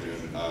the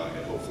afternoon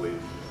and hopefully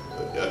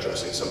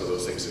addressing some of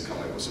those things and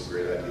coming up with some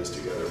great ideas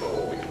together about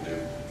what we can do.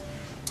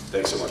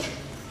 Thanks so much.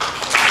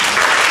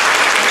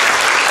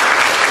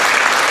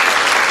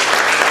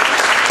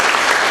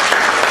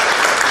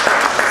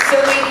 So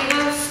we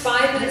have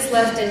 5 minutes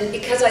left, and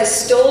because I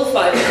stole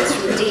 5 minutes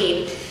from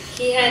Dean,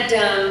 he had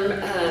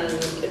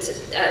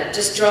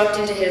just dropped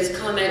into his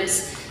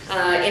comments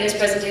in his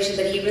presentation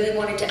that he really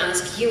wanted to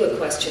ask you a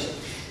question.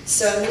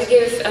 So I'm going to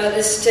give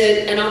this to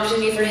an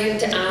opportunity for him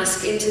to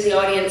ask into the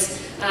audience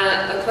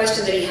a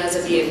question that he has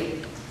of you,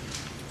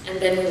 and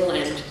then we will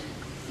end.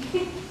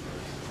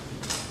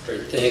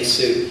 Great, thanks,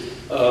 Sue.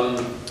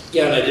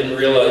 Yeah, and I didn't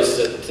realize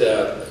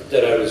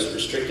that I was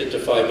restricted to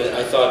 5 minutes.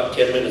 I thought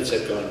 10 minutes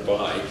had gone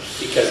by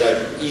because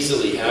I'm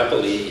easily,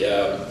 happily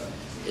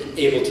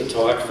able to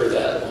talk for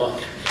that long,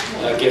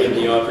 given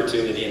the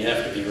opportunity, and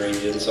have to be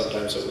reined in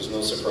sometimes, so it was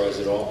no surprise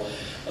at all.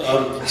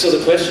 So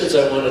the questions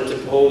I wanted to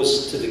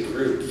pose to the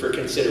group for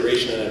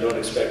consideration, and I don't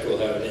expect we'll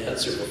have an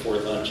answer before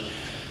lunch,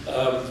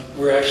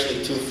 were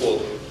actually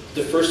twofold.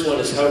 The first one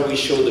is, how do we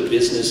show the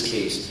business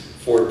case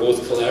for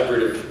both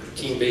collaborative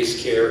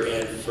team-based care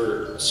and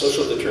for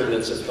social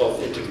determinants of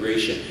health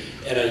integration?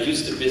 And I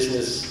use the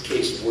business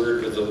case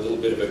word with a little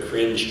bit of a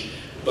cringe,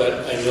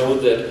 but I know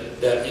that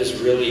that is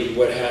really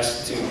what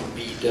has to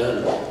be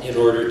done in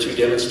order to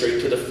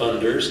demonstrate to the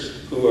funders,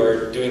 who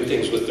are doing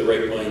things with the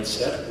right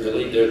mindset,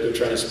 really. They're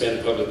trying to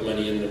spend public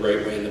money in the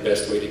right way and the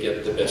best way to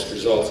get the best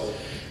results.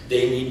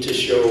 They need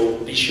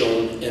to be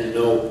shown and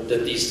know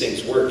that these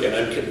things work, and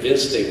I'm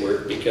convinced they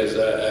work because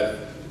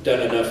I've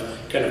done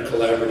enough kind of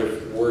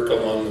collaborative work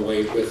along the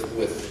way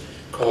with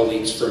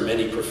colleagues from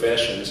many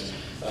professions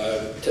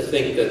to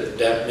think that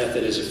that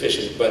method is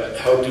efficient. But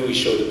how do we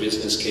show the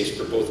business case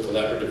for both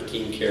collaborative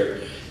team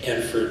care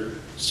and for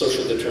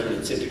social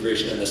determinants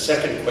integration? And the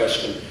second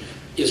question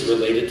is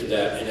related to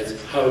that, and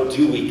it's, how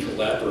do we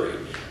collaborate?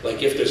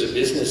 Like, if there's a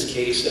business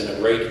case and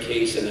a right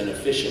case and an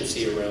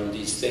efficiency around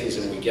these things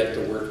and we get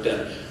the work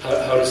done,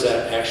 how does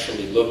that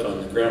actually look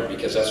on the ground?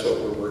 Because that's what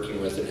we're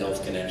working with in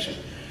Health Connection,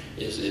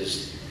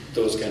 is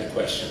those kind of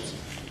questions.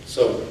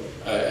 So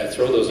I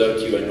throw those out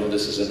to you. I know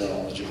this is a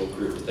knowledgeable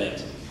group.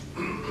 Thanks.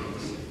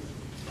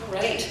 All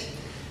right.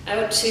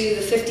 Out to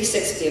the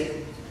 56th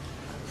view.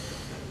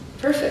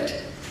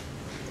 Perfect.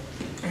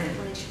 Want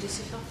to introduce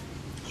yourself?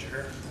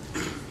 Sure.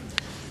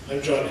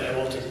 I'm John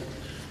Hamilton.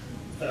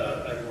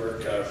 I work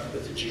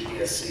with the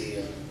GPSC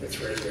and with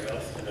Fraser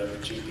Health, and I'm a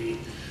GP.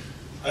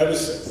 I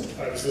was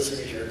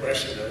listening to your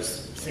question. I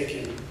was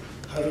thinking,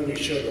 how do we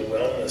show the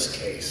wellness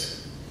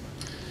case?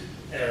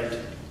 And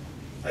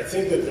I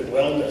think that the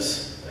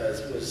wellness,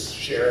 as was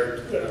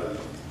shared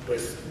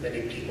with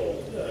many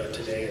people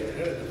today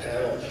in the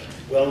panel,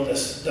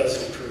 wellness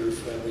does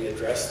improve when we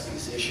address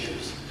these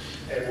issues.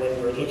 And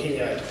when we're looking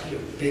at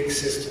big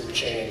system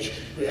change,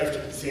 we have to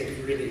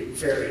think really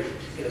very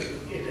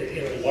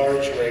in a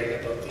large way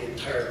about the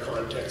entire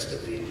context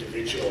of the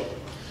individual.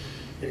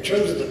 In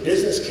terms of the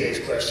business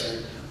case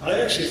question, I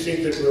actually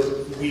think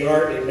that we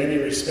are in many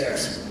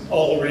respects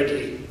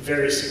already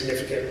very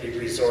significantly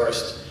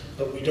resourced,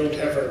 but we don't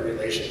have our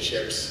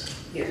relationships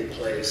in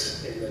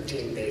place in the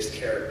team-based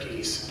care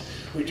piece.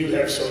 We do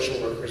have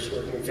social workers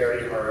working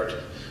very hard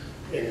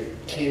in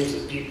teams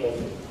of people,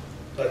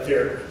 but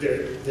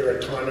they're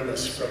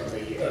autonomous from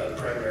the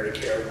primary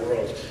care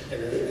world.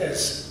 And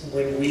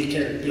when we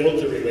can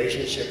build the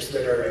relationships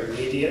that are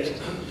immediate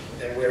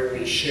and where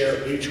we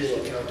share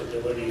mutual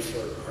accountability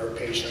for our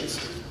patients,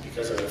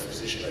 because I'm a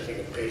physician, I think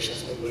of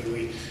patients, but when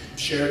we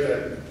share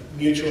the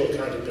mutual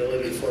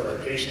accountability for our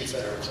patients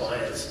and our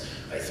clients,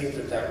 I think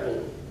that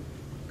will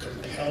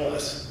compel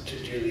us to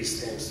do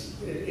these things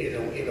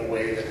in a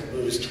way that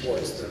moves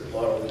towards the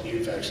model that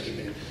you've actually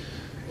been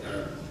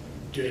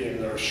doing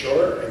in North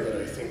Shore, and that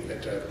I think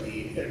that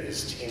Lee and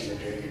his team are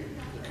doing in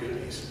the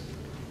Kootenays.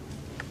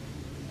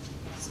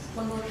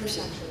 One more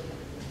person.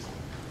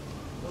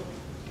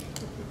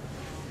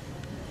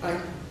 I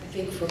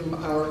think from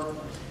our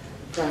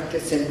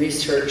practice and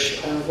research,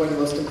 one of the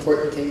most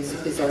important things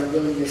is our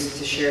willingness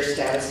to share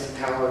status and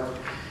power.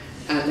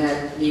 And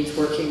that means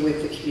working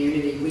with the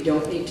community. We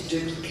don't need to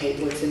duplicate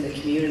what's in the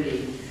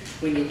community.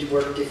 We need to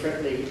work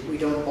differently. We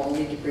don't all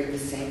need to bring the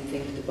same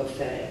thing to the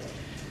buffet.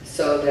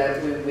 So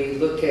that when we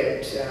look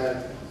at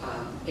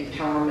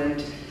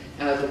empowerment,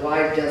 the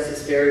WIDE does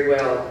this very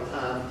well,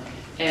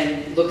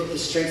 and look at the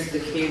strengths of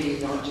the community,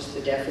 not just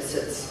the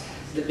deficits.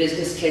 The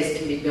business case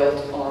can be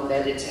built on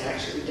that it's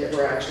actually that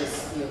we're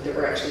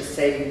actually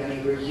saving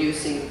money. We're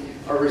using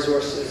our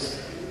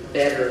resources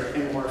better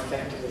and more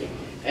effectively.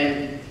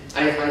 And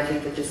I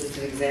think that this is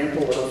an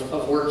example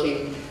of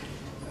working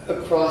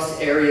across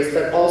areas,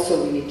 but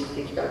also we need to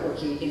think about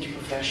working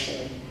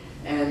interprofessionally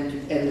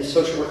And the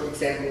social work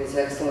example is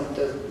excellent.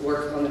 The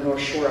work on the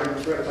North Shore, I'm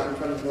thrilled I'm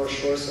from the North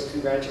Shore, so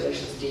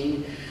congratulations,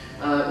 Dean.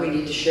 We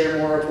need to share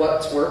more of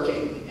what's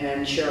working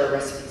and share our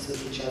recipes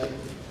with each other.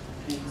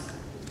 Thanks.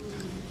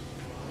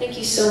 Thank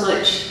you so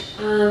much.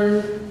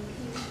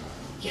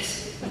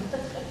 Yes.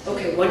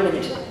 Okay, 1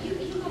 minute. You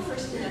go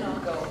first and then I'll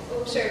go.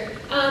 Oh, sure.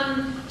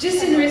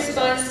 Just in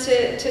response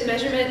to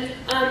measurement,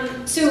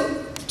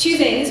 so 2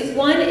 things.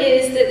 One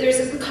is that there's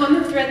a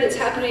common thread that's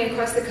happening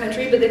across the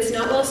country, but that's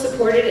not well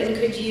supported and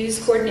could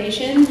use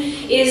coordination,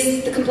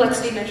 is the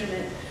complexity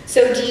measurement.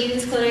 So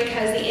Dean's clinic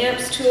has the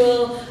AMPS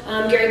tool.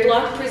 Gary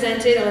Block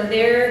presented on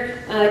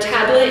their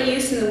tablet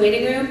use in the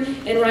waiting room,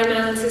 and Rhine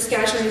Island,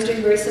 Saskatchewan is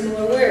doing very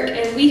similar work.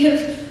 And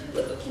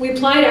we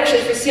applied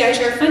actually for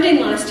CIHR funding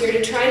last year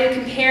to try to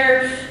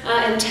compare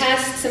and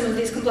test some of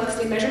these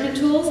complexity measurement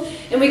tools.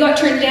 And we got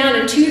turned down,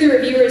 and 2 of the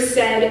reviewers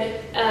said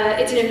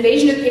it's an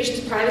invasion of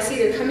patients' privacy.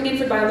 They're coming in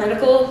for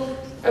biomedical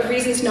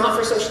reasons, not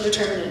for social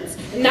determinants.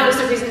 And that was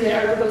the reason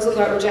that our proposal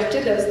got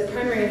rejected. That was the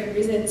primary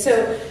reason.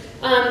 So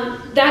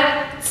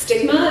that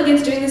stigma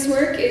against doing this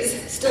work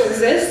still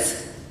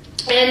exists.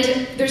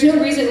 And there's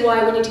no reason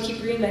why we need to keep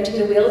reinventing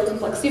the wheel of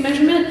complexity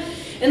measurement.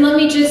 And let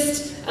me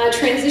just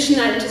transition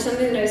that into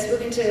something that I've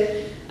spoken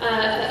to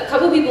a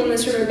couple people in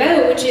this room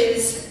about, which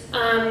is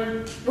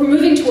we're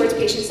moving towards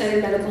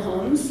patient-centered medical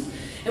homes,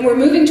 and we're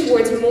moving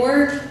towards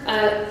more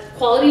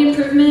quality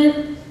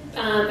improvement,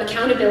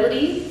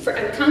 accountability for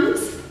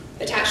outcomes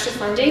attached to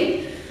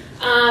funding,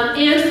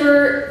 and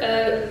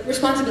for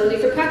responsibility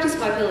for practice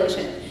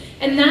population.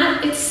 And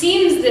that, it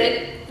seems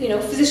that,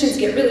 physicians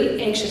get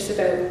really anxious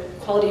about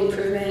quality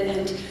improvement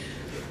and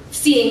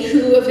seeing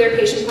who of their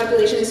patient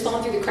population has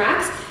fallen through the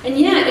cracks. And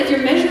yet, if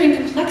you're measuring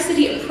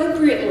complexity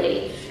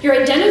appropriately, you're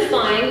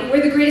identifying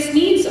where the greatest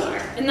needs are.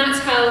 And that's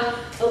how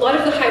a lot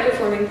of the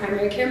high-performing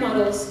primary care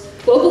models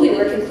globally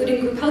work,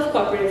 including group health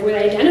cooperative, where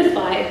they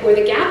identify where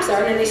the gaps are,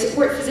 and then they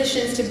support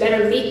physicians to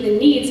better meet the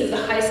needs of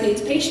the highest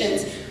needs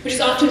patients, which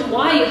is often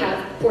why you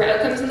have poor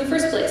outcomes in the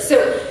first place.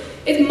 So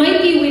it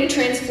might be a way to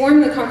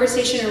transform the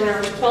conversation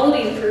around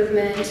quality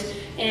improvement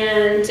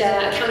and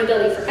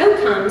accountability for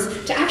outcomes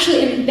to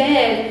actually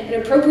embed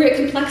an appropriate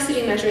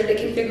complexity measure that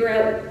can figure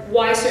out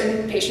why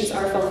certain patients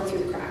are falling through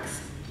the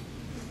cracks.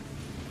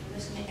 I'm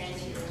just going to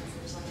answer your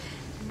first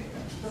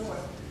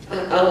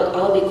one.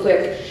 I'll be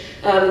quick.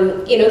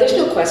 There's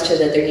no question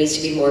that there needs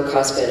to be more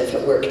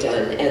cost-benefit work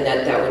done, and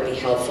that would be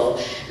helpful.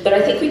 But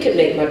I think we could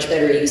make much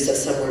better use of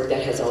some work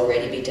that has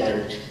already been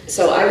done.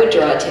 So I would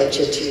draw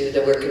attention to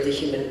the work of the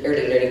Human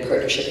Early Learning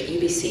Partnership at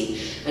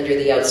UBC under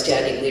the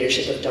outstanding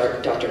leadership of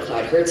Dr.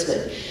 Clyde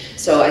Hertzman.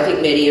 So I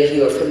think many of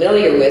you are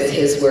familiar with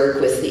his work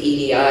with the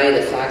EDI,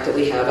 the fact that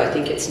we have, I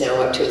think it's now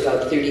up to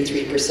about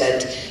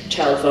 33%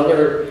 child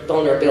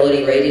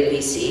vulnerability rate in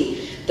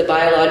BC. The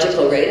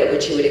biological rate at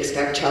which you would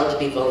expect a child to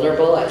be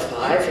vulnerable at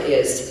 5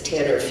 is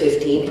 10 or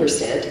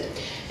 15%.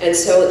 And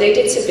so they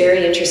did some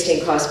very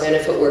interesting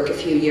cost-benefit work a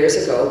few years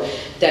ago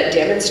that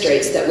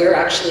demonstrates that we're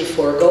actually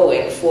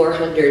foregoing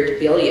 $400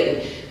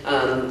 billion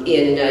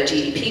in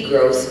GDP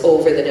growth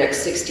over the next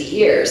 60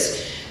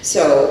 years.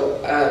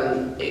 So,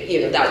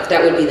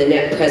 that would be the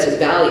net present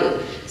value.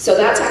 So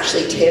that's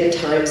actually 10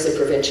 times the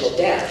provincial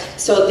debt.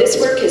 So this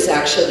work is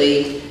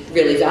actually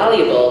really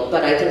valuable,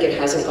 but I think it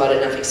hasn't got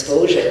enough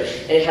exposure,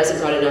 and it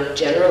hasn't got enough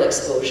general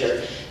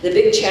exposure. The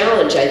big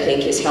challenge, I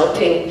think, is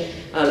helping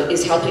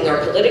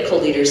our political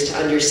leaders to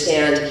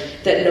understand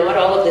that not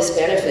all of this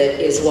benefit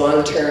is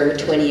long-term,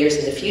 20 years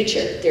in the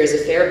future. There's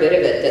a fair bit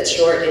of it that's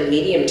short and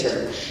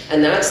medium-term,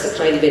 and that's the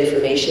kind of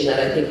information that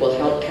I think will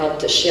help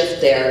to shift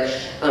their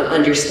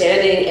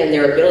understanding and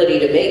their ability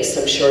to make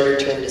some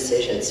shorter-term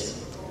decisions.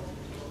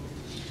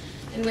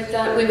 And with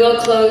that, we will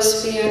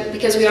close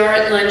because we are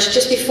at lunch.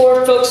 Just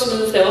before folks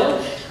move,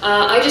 though,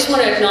 I just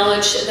want to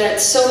acknowledge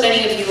that so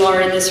many of you are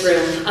in this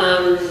room.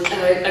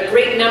 A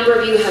great number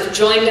of you have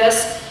joined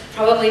us,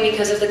 probably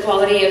because of the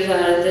quality of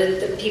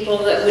the people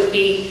that would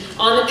be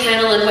on the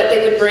panel and what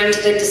they would bring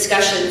to the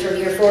discussion from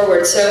here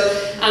forward. So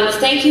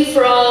thank you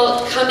for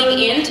all coming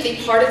in to be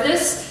part of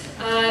this.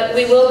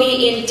 We will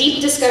be in deep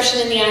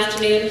discussion in the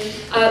afternoon.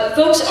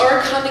 Folks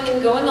are coming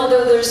and going,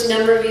 although there's a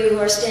number of you who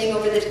are staying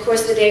over the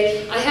course of the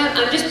day.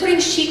 I'm just putting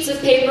sheets of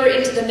paper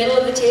into the middle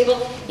of the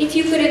table. If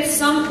you could at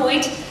some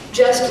point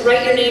just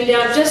write your name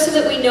down, just so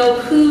that we know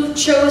who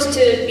chose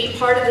to be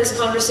part of this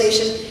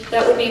conversation,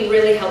 that would be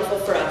really helpful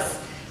for us.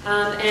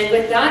 And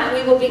with that,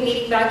 we will be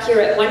meeting back here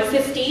at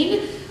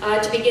 1:15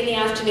 to begin the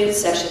afternoon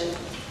session.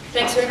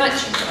 Thanks very much.